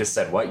 but you just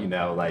said what you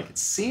know, like it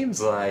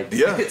seems like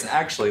it's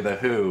actually the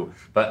who.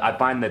 But I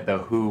find that the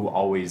who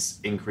always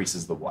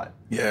increases the what.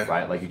 Yeah.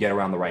 Right? Like you get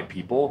around the right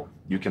people,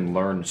 you can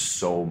learn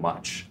so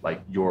much.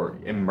 Like your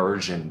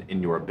immersion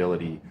in your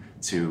ability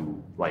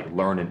to like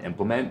learn and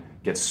implement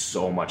gets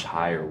so much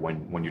higher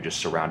when you're just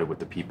surrounded with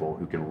the people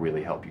who can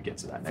really help you get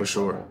to that next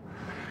level.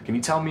 Can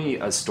you tell me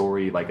a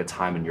story, like a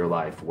time in your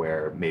life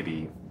where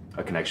maybe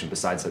a connection,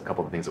 besides a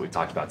couple of the things that we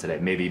talked about today,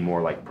 maybe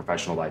more like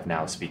professional life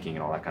now, speaking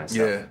and all that kind of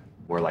stuff,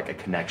 where like a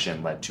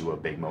connection led to a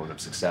big moment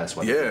of success?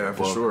 For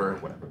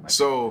sure.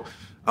 So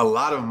a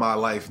lot of my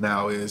life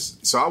now is,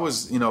 so I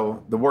was, you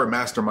know, the word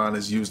mastermind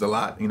is used a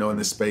lot, you know, in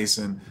this space,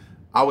 and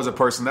I was a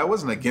person that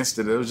wasn't against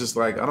it. It was just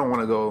like, I don't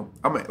want to go,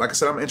 like I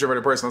said, I'm an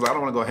introverted person. I was like, I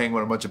don't want to go hang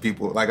with a bunch of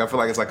people. Like, I feel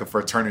like it's like a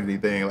fraternity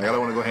thing. Like, I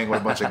don't want to go hang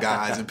with a bunch of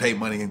guys and pay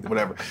money and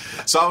whatever.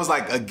 So I was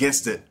like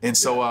against it. And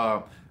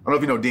so I don't know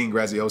if you know Dean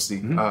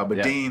Graziosi, but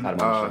Yeah, Dean, had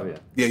him on the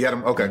show, yeah, you had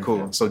him. Okay, cool.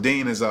 Yeah. So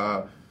Dean is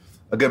a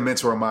good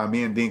mentor of mine.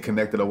 Me and Dean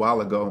connected a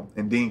while ago,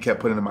 and Dean kept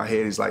putting in my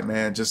head, he's like,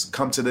 man, just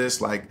come to this.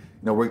 Like,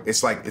 you know,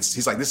 he's like, this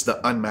is the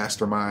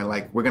unmastermind.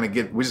 Like, we're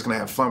just gonna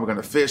have fun. We're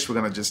gonna fish. We're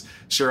gonna just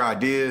share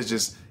ideas.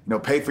 Just, you know,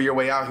 pay for your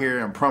way out here,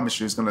 and promise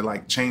you, it's gonna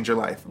like change your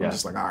life. I'm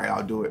just like, all right,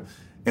 I'll do it.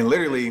 And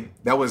literally,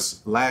 that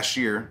was last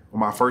year,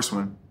 my first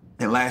one,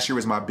 and last year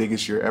was my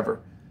biggest year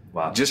ever.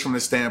 Wow. Just from the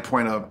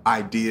standpoint of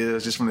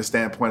ideas, just from the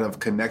standpoint of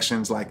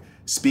connections, like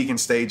speaking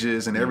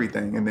stages and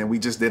everything. And then we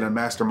just did a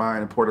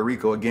mastermind in Puerto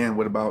Rico again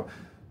with about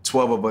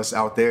 12 of us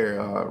out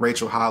there,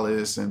 Rachel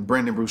Hollis and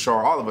Brendan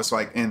Bouchard, all of us.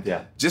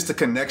 Just the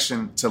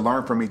connection to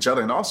learn from each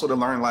other, and also to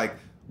learn, like,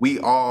 we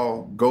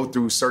all go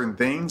through certain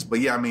things. But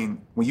yeah, I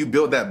mean, when you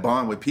build that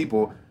bond with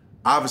people,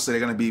 obviously they're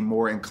going to be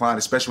more inclined,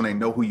 especially when they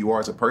know who you are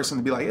as a person,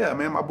 to be like, yeah,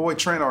 man, my boy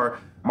Trent or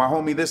my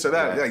homie this or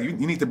that. Right. Yeah,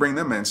 you need to bring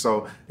them in.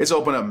 So it's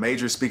opened up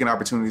major speaking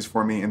opportunities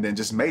for me, and then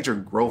just major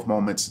growth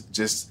moments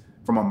just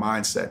from a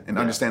mindset and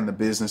understanding the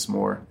business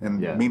more, and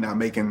me not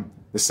making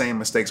the same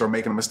mistakes or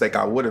making a mistake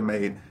I would have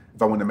made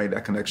if I wouldn't have made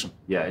that connection.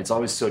 Yeah, it's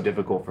always so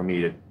difficult for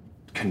me to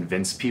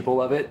convince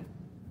people of it.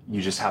 You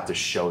just have to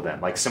show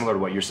them, like, similar to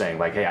what you're saying,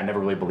 like, hey, I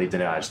never really believed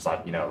in it. I just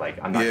thought, you know, like,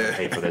 I'm not gonna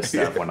pay for this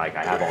stuff when, like,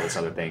 I have all this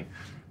other thing.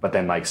 But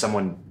then, like,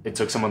 it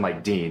took someone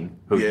like Dean,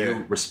 who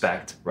you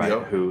respect, right?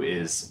 Yep. Who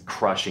is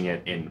crushing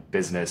it in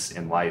business,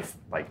 in life,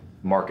 like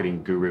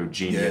marketing guru,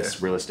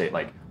 genius, real estate,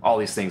 like all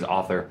these things,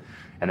 author.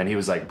 And then he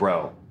was like,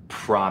 bro,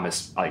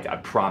 I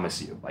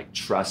promise you, like,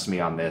 trust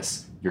me on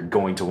this. You're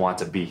going to want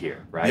to be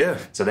here, right? Yeah.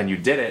 So then you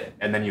did it,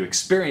 and then you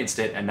experienced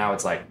it, and now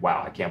it's like,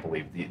 wow, I can't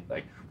believe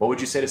what would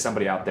you say to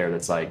somebody out there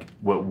that's like,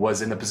 what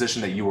was in the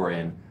position that you were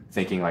in,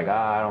 thinking like,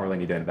 I don't really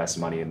need to invest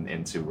money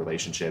into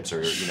relationships,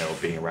 or, you know,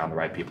 being around the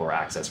right people or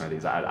access or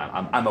anything.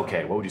 I'm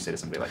okay. What would you say to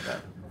somebody like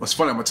that? Well, it's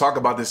funny. I'm going to talk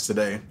about this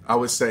today. I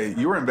would say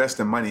you were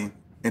investing money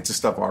into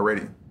stuff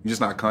already. You're just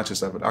not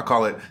conscious of it. I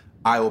call it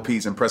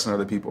IOPs, impressing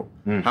other people.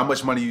 How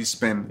much money you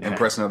spend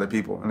impressing other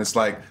people. And it's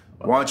like,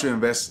 why don't you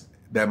invest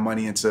that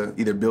money into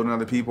either building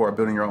other people or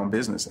building your own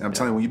business? And I'm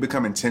telling you, when you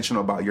become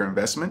intentional about your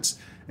investments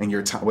and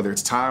your time, whether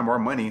it's time or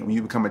money, when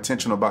you become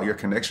intentional about your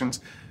connections,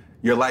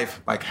 your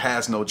life like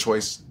has no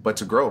choice but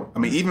to grow. I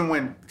mean, even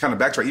when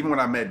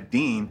I met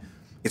Dean,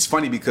 it's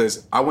funny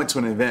because I went to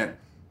an event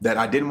that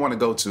I didn't want to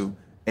go to,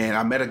 and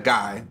I met a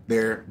guy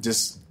there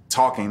just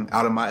talking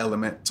out of my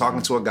element,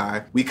 talking to a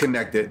guy. We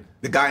connected.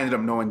 The guy ended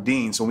up knowing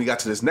Dean. So when we got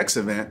to this next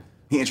event,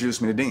 he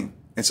introduced me to Dean.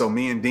 And so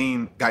me and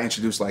Dean got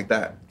introduced like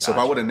that. So if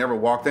I would have never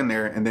walked in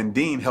there, and then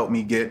Dean helped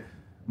me get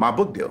my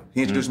book deal.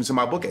 He introduced me to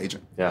my book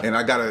agent. Yeah. And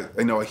I got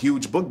a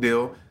huge book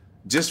deal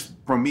just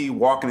from me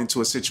walking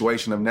into a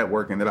situation of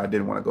networking that I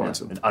didn't want to go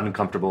into. An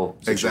uncomfortable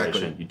situation.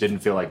 Exactly. You didn't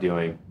feel like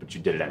doing, but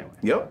you did it anyway.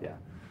 Yep. Yeah.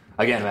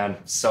 Again, man,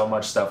 so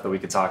much stuff that we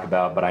could talk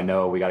about, but I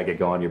know we got to get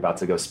going. You're about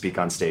to go speak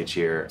on stage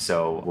here.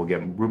 So we're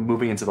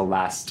moving into the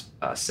last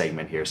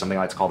segment here, something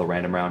I like to call the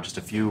random round. Just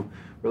a few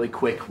really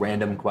quick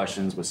random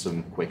questions with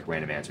some quick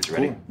random answers. You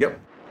ready? Cool. Yep.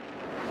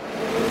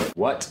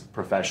 What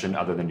profession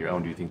other than your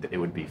own do you think that it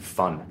would be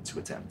fun to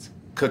attempt?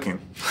 Cooking.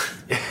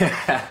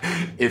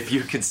 If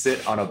you could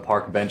sit on a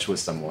park bench with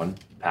someone,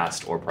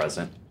 past or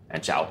present,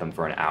 and chat with them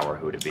for an hour,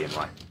 who would it be and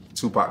why?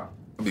 Tupac.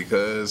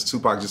 Because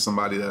Tupac's just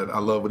somebody that I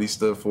love what he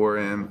stood for,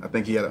 and I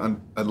think he had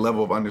a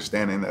level of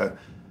understanding that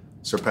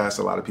surpassed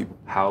a lot of people.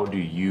 How do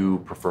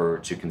you prefer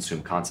to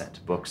consume content?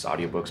 Books,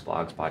 audiobooks,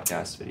 blogs,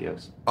 podcasts,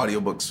 videos?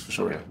 Audiobooks, for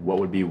sure. Okay. What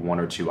would be one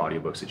or two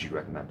audiobooks that you'd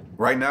recommend?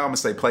 Right now, I'm going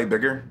to say Play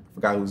Bigger. I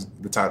forgot who's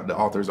the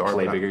authors are.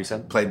 Play Bigger, you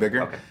said? Play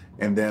Bigger. Okay.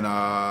 And then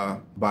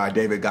by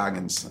David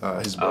Goggins,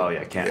 his book. Oh,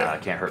 yeah. Can't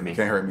Hurt Me.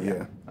 Can't Hurt Me,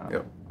 yeah.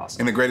 Yep.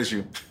 Awesome. And The Greatest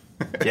You.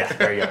 Yeah,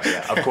 there you go.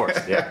 Yeah, of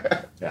course.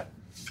 Yeah.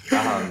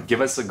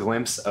 Give us a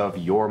glimpse of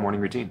your morning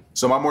routine.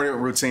 So my morning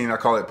routine, I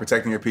call it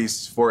protecting your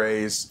peace. 4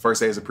 A's.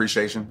 First A is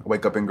appreciation. I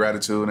wake up in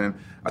gratitude, and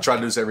I try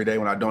to do this every day.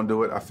 When I don't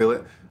do it, I feel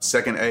it.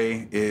 Second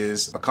A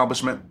is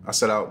accomplishment. I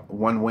set out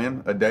one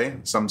win a day,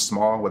 something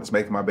small, whether it's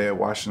making my bed,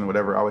 washing,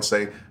 whatever. I always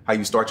say how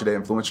you start your day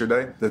influence your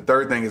day. The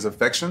third thing is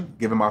affection,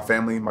 giving my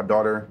family, my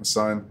daughter, my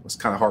son. It's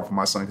kind of hard for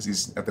my son because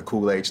he's at the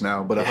cool age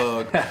now, but a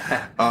hug.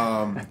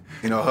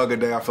 A hug a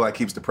day I feel like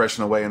keeps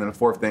depression away. And then the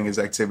fourth thing is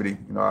activity.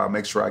 I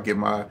make sure I get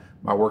my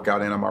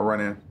workout in, on my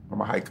run in, or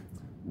my hike.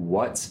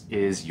 What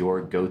is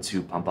your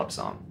go-to pump-up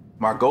song?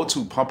 My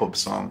go-to pump-up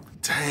song?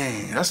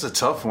 Dang, that's a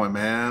tough one,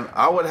 man.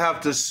 I would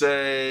have to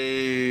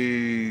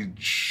say,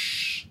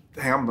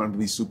 dang, I'm going to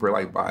be super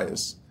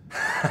biased.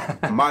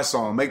 My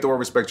song, Make the World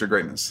Respect Your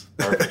Greatness.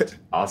 Perfect.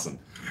 Awesome.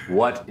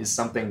 What is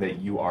something that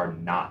you are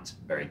not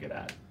very good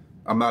at?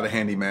 I'm not a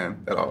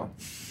handyman at all.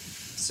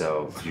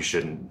 so you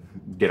shouldn't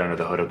get under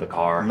the hood of the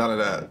car. None of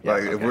that. Yeah,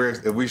 like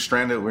okay. if we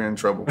stranded, we're in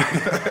trouble.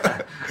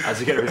 As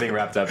we get everything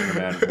wrapped up here,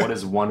 man, what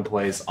is one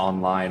place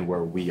online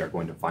where we are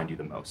going to find you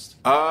the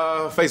most?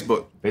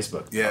 Facebook.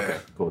 Facebook. Yeah. Okay,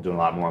 cool. Doing a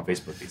lot more on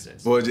Facebook these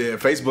days. Well, yeah,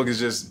 Facebook is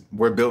just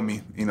where it built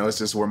me. You know, it's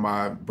just where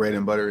my bread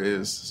and butter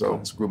is. So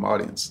it's grew my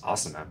audience.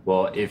 Awesome, man.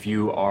 Well, if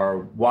you are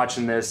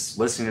watching this,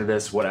 listening to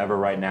this, whatever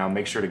right now,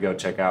 make sure to go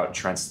check out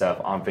Trent's stuff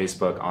on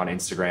Facebook, on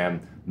Instagram.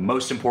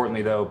 Most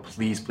importantly, though,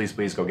 please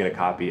go get a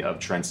copy of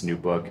Trent's new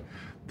book,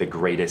 The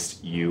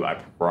Greatest You. I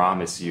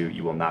promise you,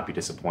 you will not be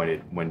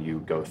disappointed when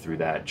you go through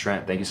that.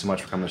 Trent, thank you so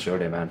much for coming to the show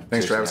today, man.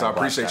 Thanks, Seriously, Travis. I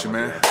appreciate you,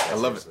 man. I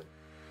love it.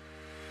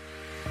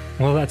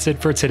 Well, that's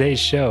it for today's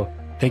show.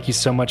 Thank you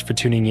so much for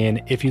tuning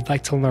in. If you'd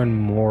like to learn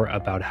more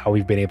about how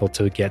we've been able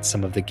to get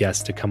some of the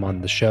guests to come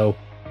on the show,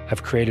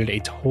 I've created a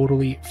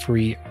totally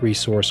free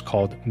resource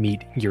called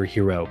Meet Your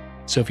Hero.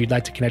 So if you'd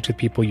like to connect with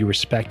people you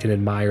respect and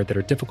admire that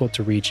are difficult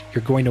to reach,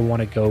 you're going to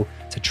want to go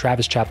to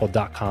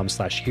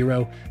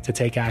travischappell.com/hero to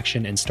take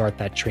action and start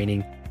that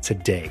training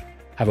today.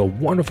 Have a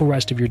wonderful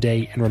rest of your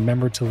day, and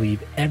remember to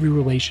leave every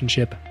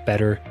relationship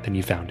better than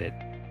you found it.